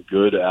very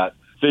good at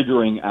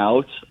figuring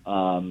out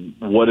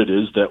what it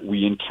is that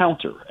we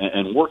encounter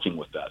and working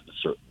with that in a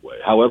certain way,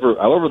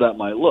 however that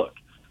might look.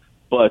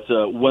 But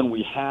when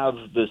we have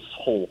this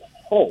whole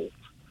halt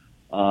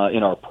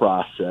in our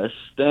process,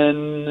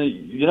 then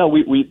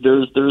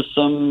there's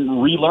some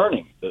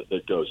relearning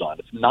that goes on.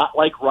 It's not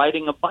like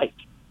riding a bike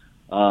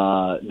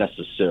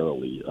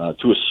necessarily.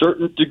 To a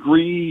certain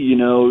degree,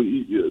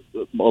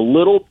 a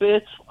little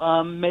bit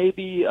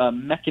maybe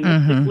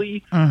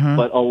mechanistically,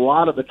 but a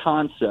lot of the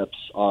concepts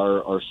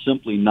are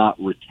simply not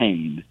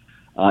retained.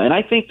 And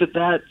I think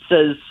that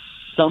says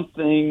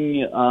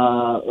something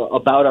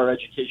about our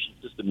education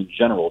system in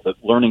general, that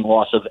learning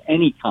loss of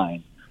any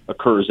kind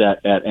occurs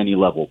at any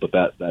level, but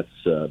that's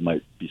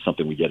might be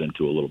something we get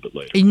into a little bit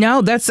later.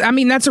 No, that's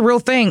a real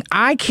thing.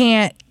 I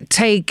can't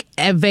take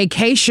a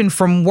vacation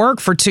from work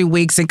for 2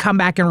 weeks and come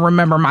back and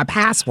remember my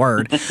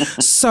password.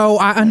 So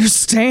I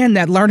understand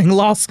that learning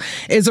loss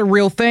is a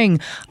real thing.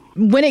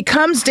 when it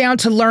comes down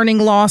to learning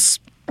loss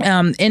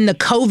in the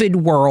COVID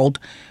world,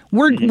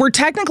 we're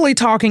technically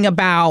talking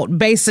about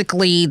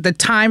basically the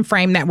time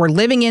frame that we're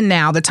living in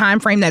now, the time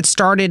frame that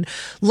started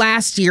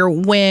last year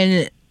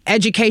when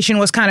education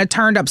was kind of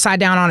turned upside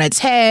down on its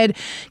head.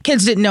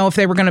 Kids didn't know if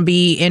they were going to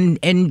be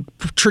in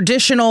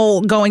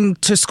traditional, going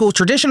to school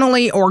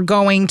traditionally or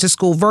going to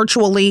school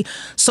virtually.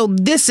 So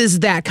this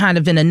is that kind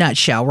of in a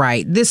nutshell,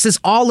 right? This is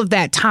all of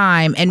that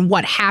time and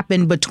what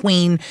happened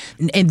between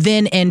and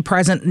then and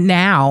present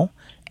now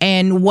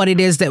and what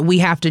it is that we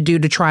have to do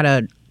to try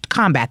to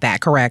combat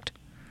that, correct?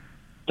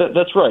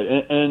 That's right.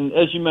 And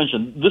as you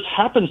mentioned, this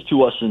happens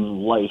to us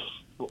in life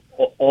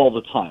all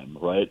the time,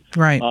 right?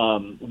 Right.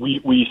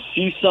 We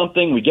see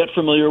something, we get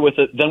familiar with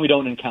it, then we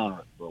don't encounter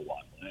it for a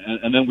while,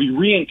 and then we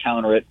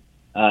re-encounter it,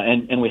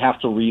 and we have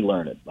to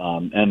relearn it,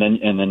 and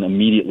then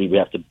immediately we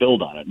have to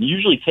build on it. And it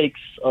usually takes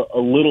a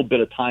little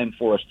bit of time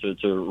for us to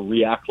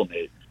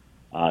reacclimate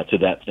to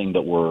that thing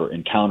that we're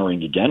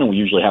encountering again, and we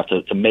usually have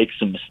to make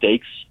some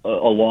mistakes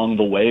along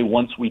the way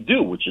once we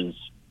do, which is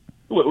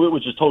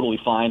totally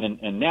fine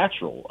and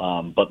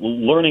natural. But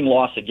learning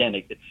loss again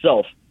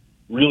itself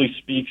really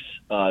speaks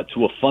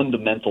to a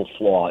fundamental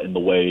flaw in the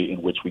way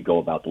in which we go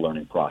about the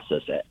learning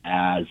process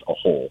as a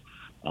whole.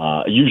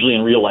 Usually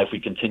in real life, we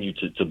continue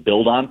to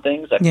build on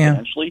things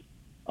exponentially.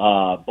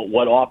 Yeah. But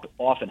what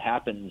often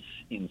happens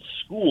in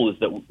school is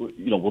that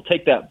we'll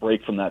take that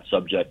break from that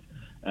subject,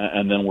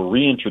 and then we're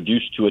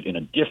reintroduced to it in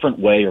a different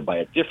way or by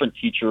a different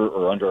teacher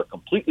or under a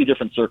completely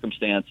different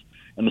circumstance,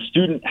 and the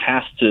student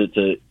has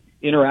to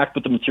interact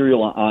with the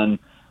material on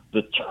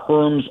the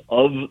terms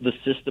of the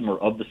system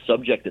or of the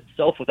subject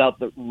itself without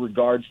the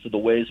regards to the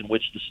ways in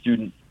which the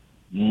student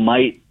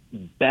might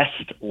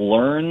best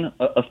learn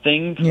a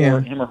thing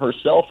for him or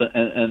herself.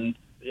 And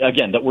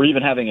again, that we're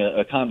even having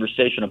a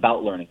conversation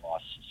about learning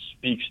loss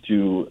speaks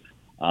to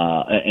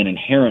an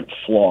inherent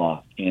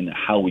flaw in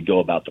how we go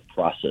about the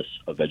process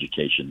of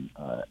education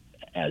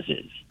as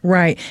is.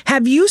 Right.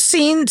 Have you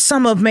seen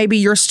some of maybe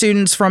your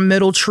students from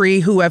Middle Tree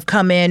who have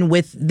come in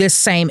with this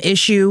same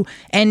issue?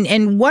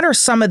 And what are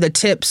some of the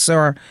tips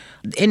or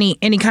any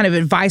kind of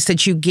advice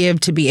that you give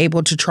to be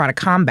able to try to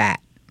combat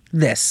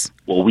this?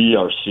 Well, we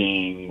are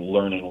seeing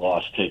learning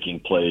loss taking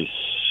place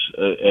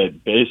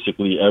at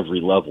basically every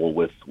level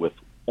with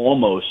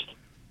almost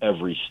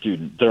every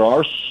student. There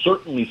are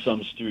certainly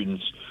some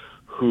students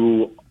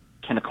who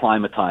can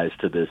acclimatize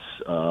to this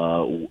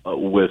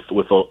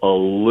with a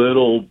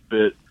little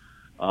bit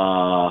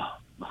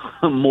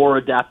more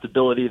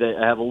adaptability. They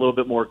have a little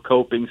bit more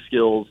coping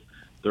skills.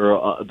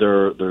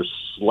 They're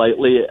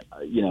slightly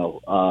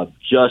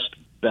just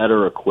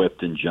better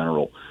equipped in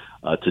general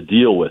to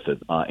deal with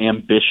it.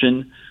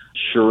 Ambition,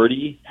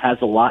 surety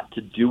has a lot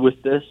to do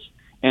with this,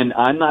 and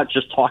I'm not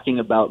just talking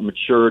about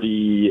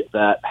maturity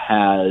that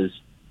has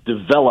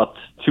developed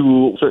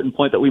to a certain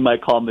point that we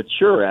might call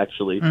mature,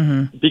 actually,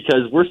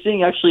 because we're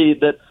seeing actually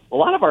that a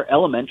lot of our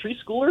elementary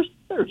schoolers,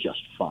 they're just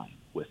fine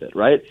with it,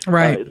 right?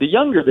 Right.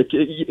 Young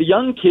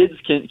kids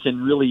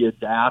can really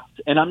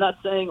adapt, and I'm not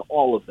saying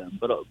all of them,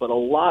 but a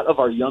lot of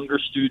our younger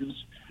students,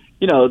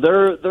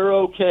 they're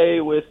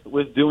okay with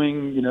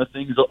doing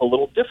things a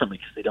little differently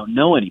because they don't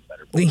know any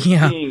better. But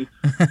seeing,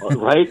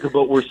 right?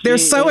 But we're seeing, they're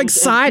so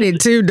excited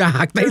too,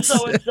 Doc. They're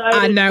so excited.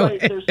 I know. Right?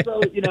 They're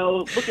so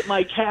look at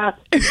my cat.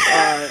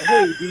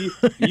 Hey, do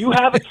you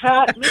have a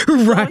cat?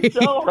 Right.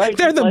 So, right?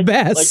 They're the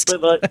best.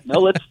 No,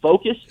 let's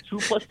focus. 2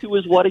 + 2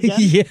 is what again?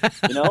 Yeah.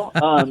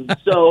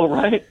 So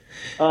right.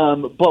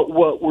 But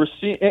what we're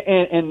seeing,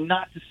 and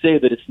not to say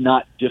that it's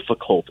not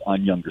difficult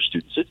on younger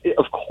students.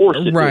 Of course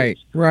it is.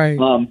 Right.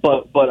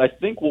 But I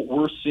think what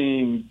we're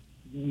seeing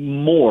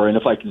more, and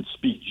if I can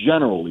speak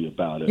generally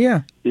about it,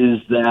 is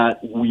that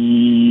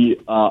we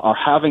are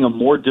having a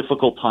more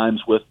difficult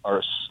times with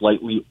our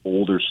slightly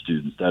older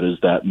students. That is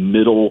that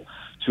middle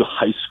to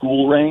high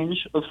school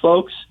range of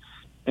folks.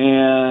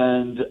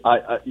 And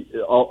a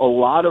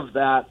lot of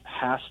that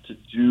has to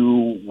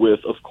do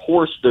with, of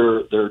course,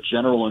 their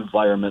general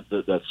environment,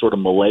 that sort of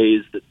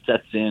malaise that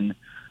sets in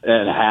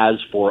and has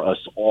for us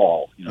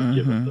all,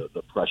 given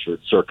the pressured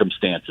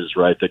circumstances,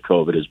 right, that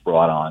COVID has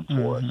brought on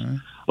for us.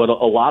 But a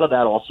lot of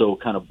that also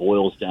kind of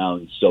boils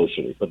down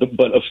socially. But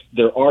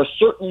there are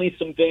certainly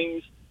some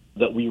things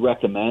that we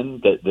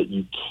recommend that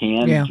you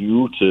can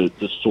do to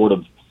sort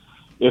of,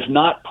 if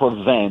not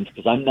prevent,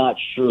 because I'm not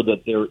sure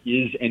that there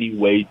is any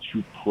way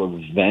to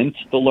prevent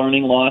the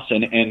learning loss,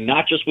 and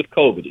not just with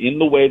COVID. In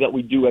the way that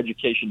we do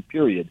education,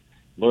 period,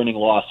 learning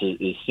loss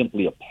is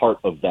simply a part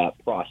of that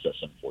process,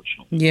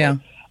 unfortunately. Yeah.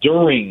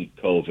 During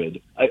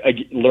COVID,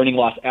 learning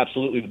loss,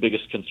 absolutely the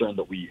biggest concern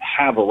that we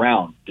have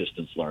around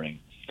distance learning.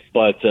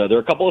 But there are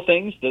a couple of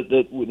things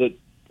that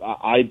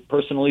I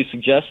personally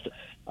suggest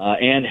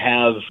and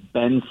have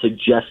been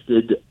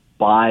suggested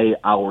by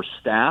our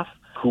staff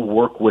who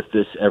work with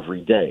this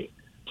every day.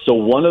 So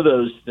one of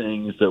those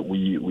things that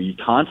we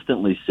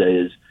constantly say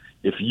is,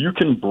 if you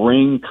can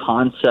bring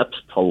concepts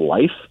to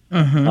life,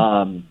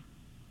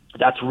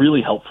 that's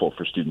really helpful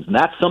for students. And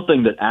that's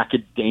something that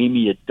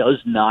academia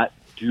does not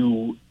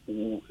do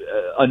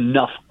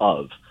enough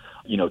of.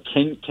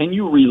 Can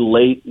you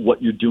relate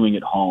what you're doing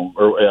at home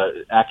or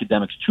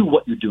academics to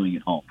what you're doing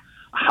at home?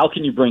 How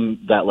can you bring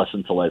that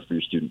lesson to life for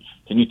your student?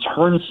 Can you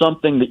turn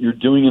something that you're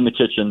doing in the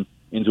kitchen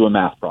into a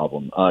math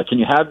problem? Can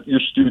you have your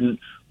student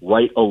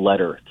write a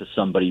letter to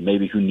somebody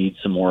maybe who needs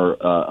some more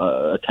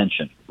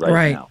attention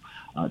right now?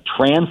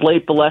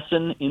 Translate the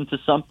lesson into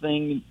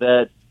something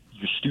that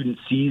your student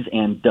sees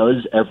and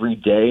does every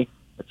day.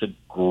 That's a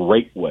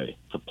great way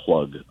to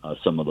plug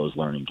some of those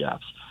learning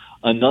gaps.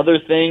 Another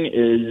thing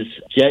is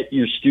get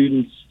your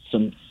students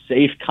some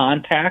safe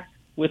contact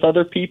with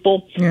other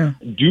people. Yeah.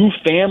 Do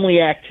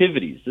family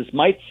activities. This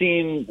might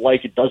seem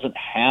like it doesn't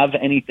have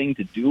anything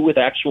to do with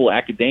actual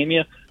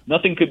academia.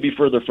 Nothing could be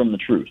further from the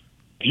truth.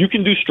 If you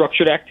can do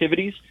structured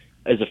activities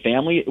as a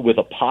family with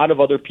a pod of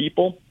other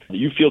people that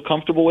you feel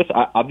comfortable with,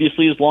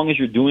 obviously as long as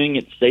you're doing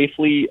it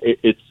safely,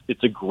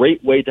 it's a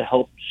great way to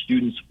help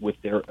students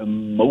with their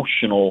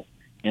emotional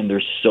and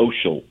their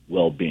social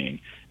well-being.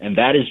 And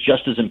that is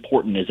just as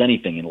important as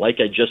anything. And like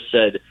I just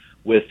said,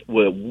 with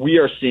what we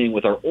are seeing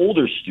with our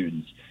older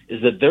students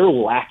is that they're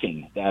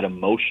lacking that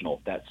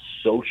emotional, that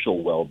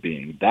social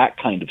well-being, that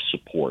kind of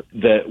support,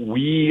 that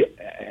we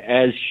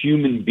as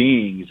human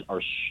beings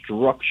are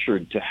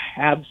structured to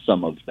have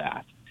some of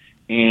that,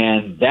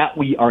 and that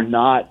we are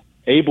not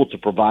able to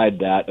provide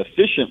that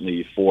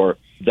efficiently for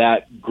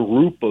that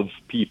group of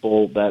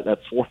people, that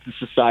fourth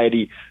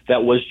society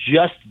that was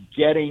just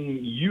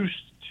getting used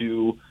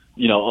to,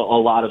 a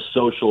lot of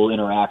social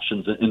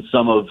interactions and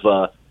some of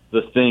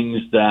the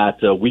things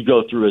that we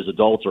go through as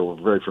adults or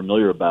we're very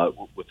familiar about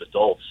with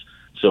adults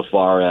so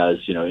far as,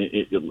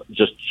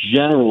 just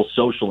general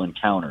social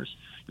encounters.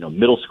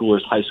 Middle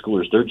schoolers, high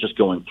schoolers, they're just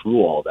going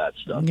through all that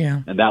stuff.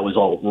 Yeah. And that was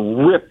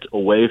all ripped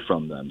away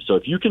from them. So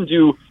if you can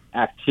do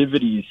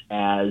activities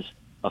as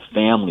a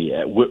family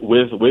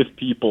with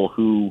people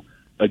who,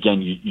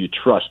 again, you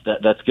trust,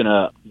 that's going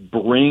to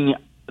bring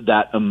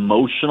that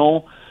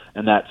emotional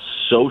and that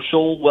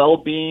social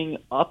well-being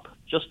up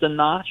just a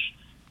notch.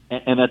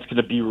 And that's going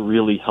to be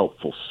really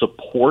helpful.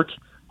 Support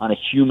on a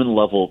human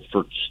level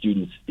for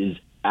students is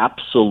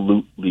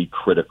absolutely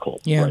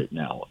critical right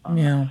now.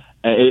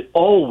 It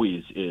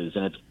always is,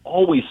 and it's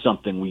always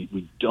something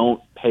we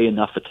don't pay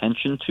enough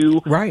attention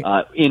to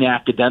in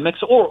academics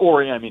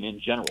or in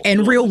general.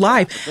 In real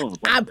life.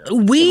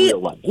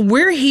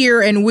 We're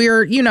here and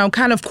we're,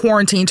 kind of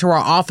quarantined to our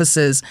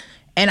offices.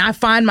 And I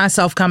find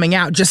myself coming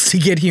out just to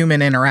get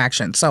human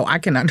interaction, so I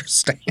can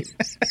understand.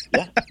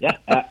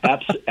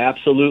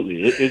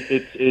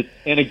 Absolutely.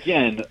 And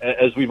again,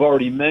 as we've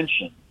already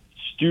mentioned,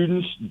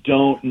 students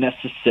don't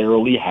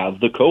necessarily have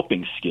the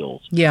coping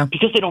skills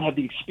because they don't have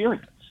the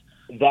experience.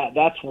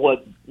 That's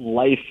what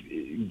life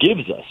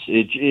gives us.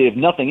 If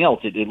nothing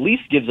else, it at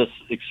least gives us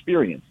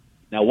experience.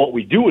 Now, what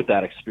we do with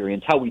that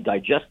experience, how we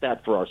digest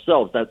that for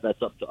ourselves,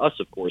 that's up to us,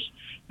 of course.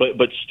 But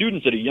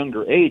students at a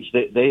younger age,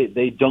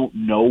 they don't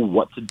know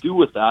what to do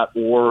with that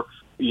or,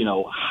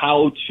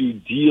 how to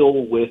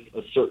deal with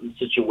a certain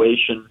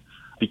situation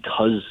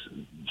because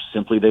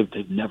simply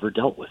they've never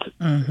dealt with it.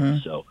 Mm-hmm.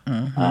 So,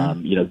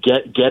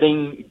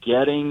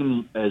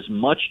 getting as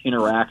much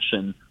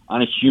interaction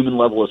on a human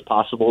level as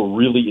possible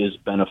really is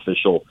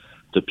beneficial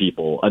to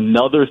people.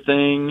 Another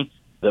thing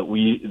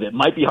that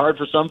might be hard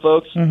for some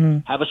folks,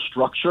 have a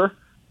structure,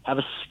 have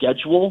a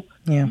schedule,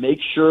 make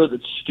sure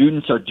that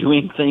students are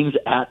doing things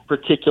at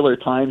particular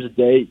times a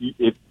day.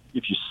 If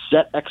you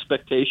set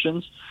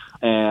expectations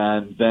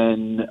and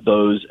then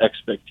those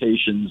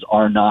expectations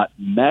are not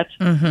met,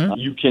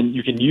 you can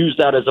use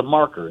that as a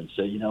marker and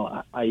say,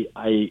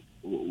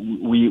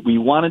 we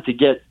wanted to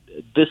get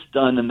this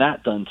done and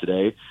that done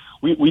today.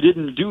 We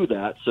didn't do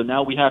that, so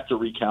now we have to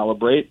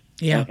recalibrate.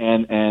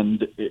 And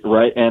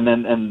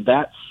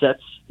that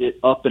sets it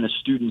up in a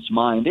student's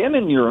mind and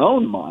in your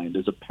own mind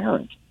as a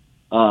parent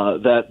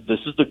that this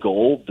is the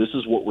goal, this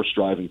is what we're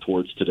striving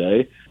towards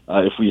today.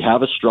 If we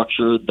have a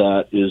structure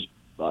that is,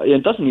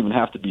 it doesn't even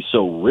have to be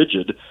so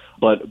rigid,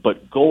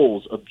 but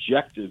goals,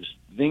 objectives,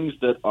 things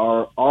that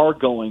are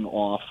going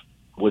off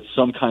with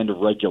some kind of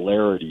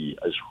regularity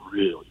is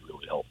really,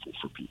 really helpful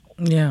for people.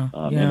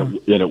 And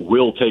it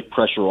will take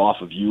pressure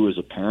off of you as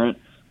a parent.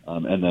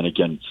 And then,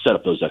 again, set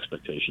up those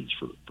expectations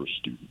for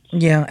students.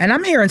 Yeah, and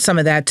I'm hearing some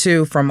of that,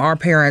 too, from our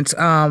parents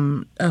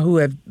who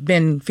have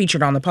been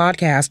featured on the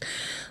podcast.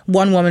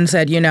 One woman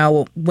said,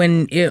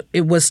 when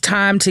it was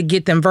time to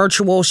get them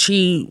virtual,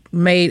 she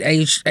made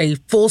a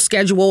full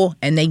schedule,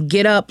 and they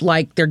get up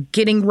like they're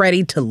getting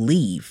ready to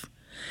leave.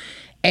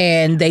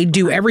 And they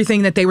do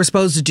everything that they were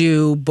supposed to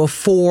do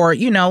before,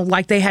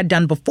 like they had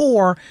done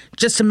before,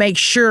 just to make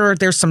sure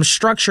there's some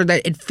structure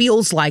that it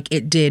feels like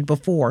it did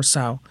before,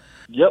 so...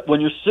 Yep,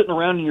 when you're sitting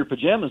around in your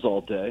pajamas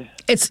all day.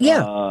 It's, get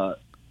in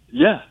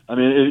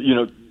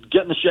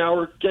the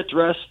shower, get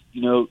dressed,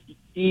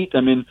 eat.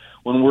 When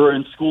we're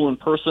in school in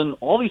person,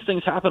 all these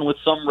things happen with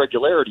some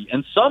regularity,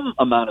 and some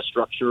amount of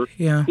structure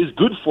is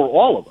good for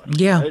all of us.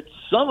 Yeah. Right?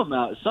 Some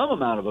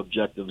amount of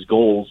objectives,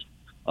 goals,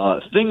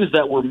 things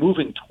that we're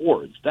moving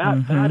towards.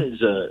 That's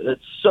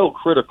so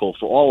critical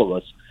for all of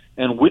us.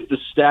 And with the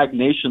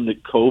stagnation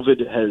that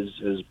COVID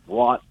has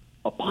brought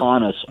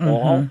upon us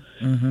all,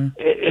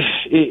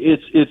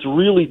 it's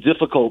really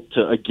difficult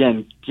to,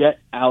 again, get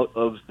out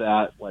of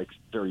that like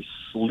very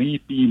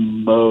sleepy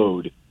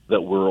mode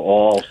that we're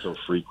all so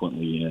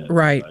frequently in.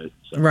 Right.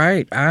 So.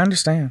 Right. I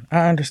understand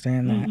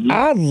that.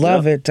 I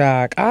love it,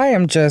 Doc. I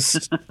am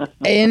just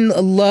in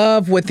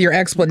love with your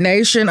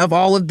explanation of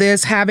all of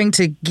this, having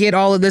to get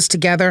all of this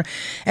together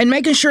and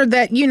making sure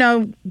that,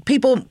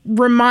 people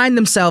remind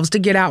themselves to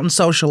get out and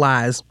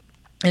socialize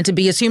and to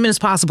be as human as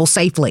possible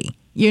safely.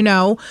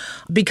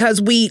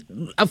 Because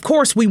of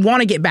course, we want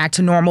to get back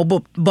to normal,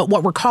 but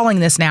what we're calling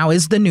this now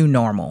is the new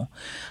normal.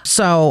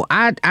 So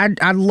I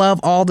love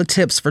all the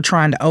tips for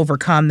trying to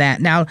overcome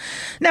that. Now,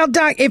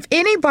 Doc, if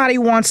anybody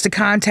wants to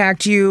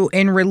contact you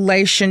in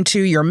relation to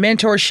your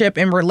mentorship,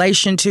 in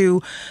relation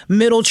to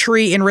Middle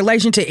Tree, in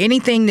relation to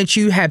anything that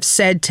you have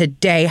said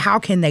today, how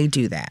can they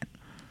do that?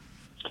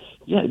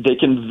 Yeah, they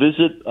can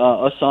visit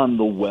us on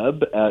the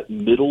web at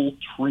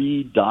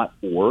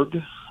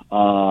middletree.org.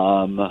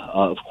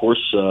 Of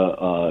course,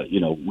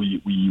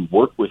 we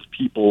work with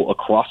people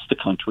across the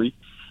country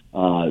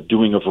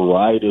doing a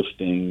variety of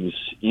things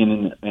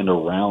in and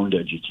around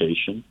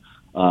education.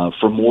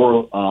 For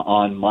more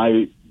on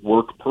my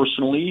work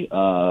personally,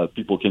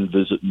 people can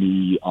visit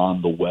me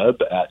on the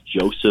web at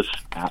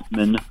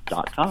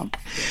josephatman.com.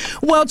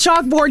 Well,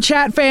 Chalkboard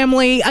Chat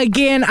family,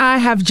 again, I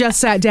have just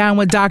sat down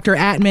with Dr.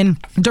 Atman,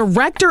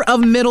 director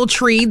of Middle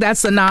Tree.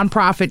 That's the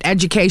nonprofit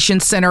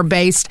education center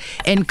based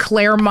in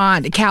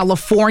Claremont,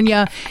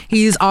 California.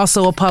 He's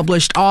also a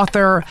published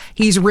author.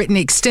 He's written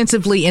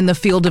extensively in the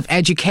field of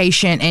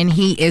education, and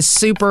he is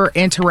super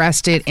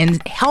interested in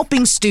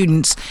helping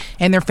students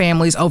and their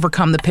families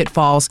overcome the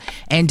pitfalls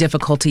and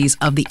difficulties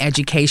of the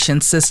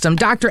education system.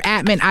 Dr.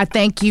 Atman, I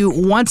thank you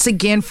once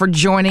again for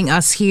joining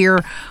us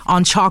here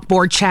on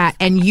Chalkboard Chat,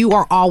 and you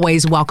are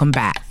always welcome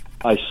back.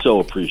 I so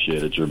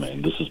appreciate it,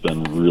 Jermaine. This has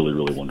been really,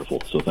 really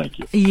wonderful, so thank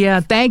you.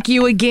 Yeah, thank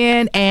you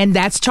again, and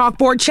that's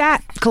Chalkboard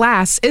Chat.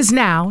 Class is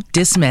now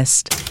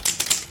dismissed.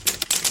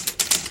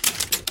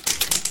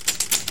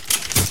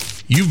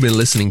 You've been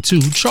listening to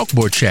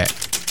Chalkboard Chat,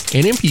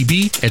 an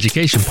MPB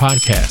education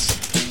podcast.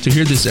 To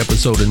hear this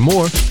episode and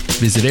more,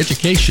 visit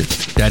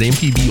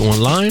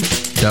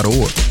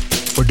education.mpbonline.org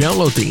or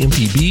download the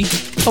MPB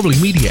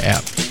Public Media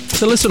app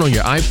to listen on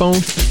your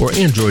iPhone or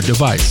Android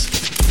device.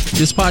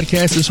 This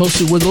podcast is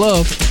hosted with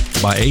love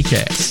by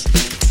Acast.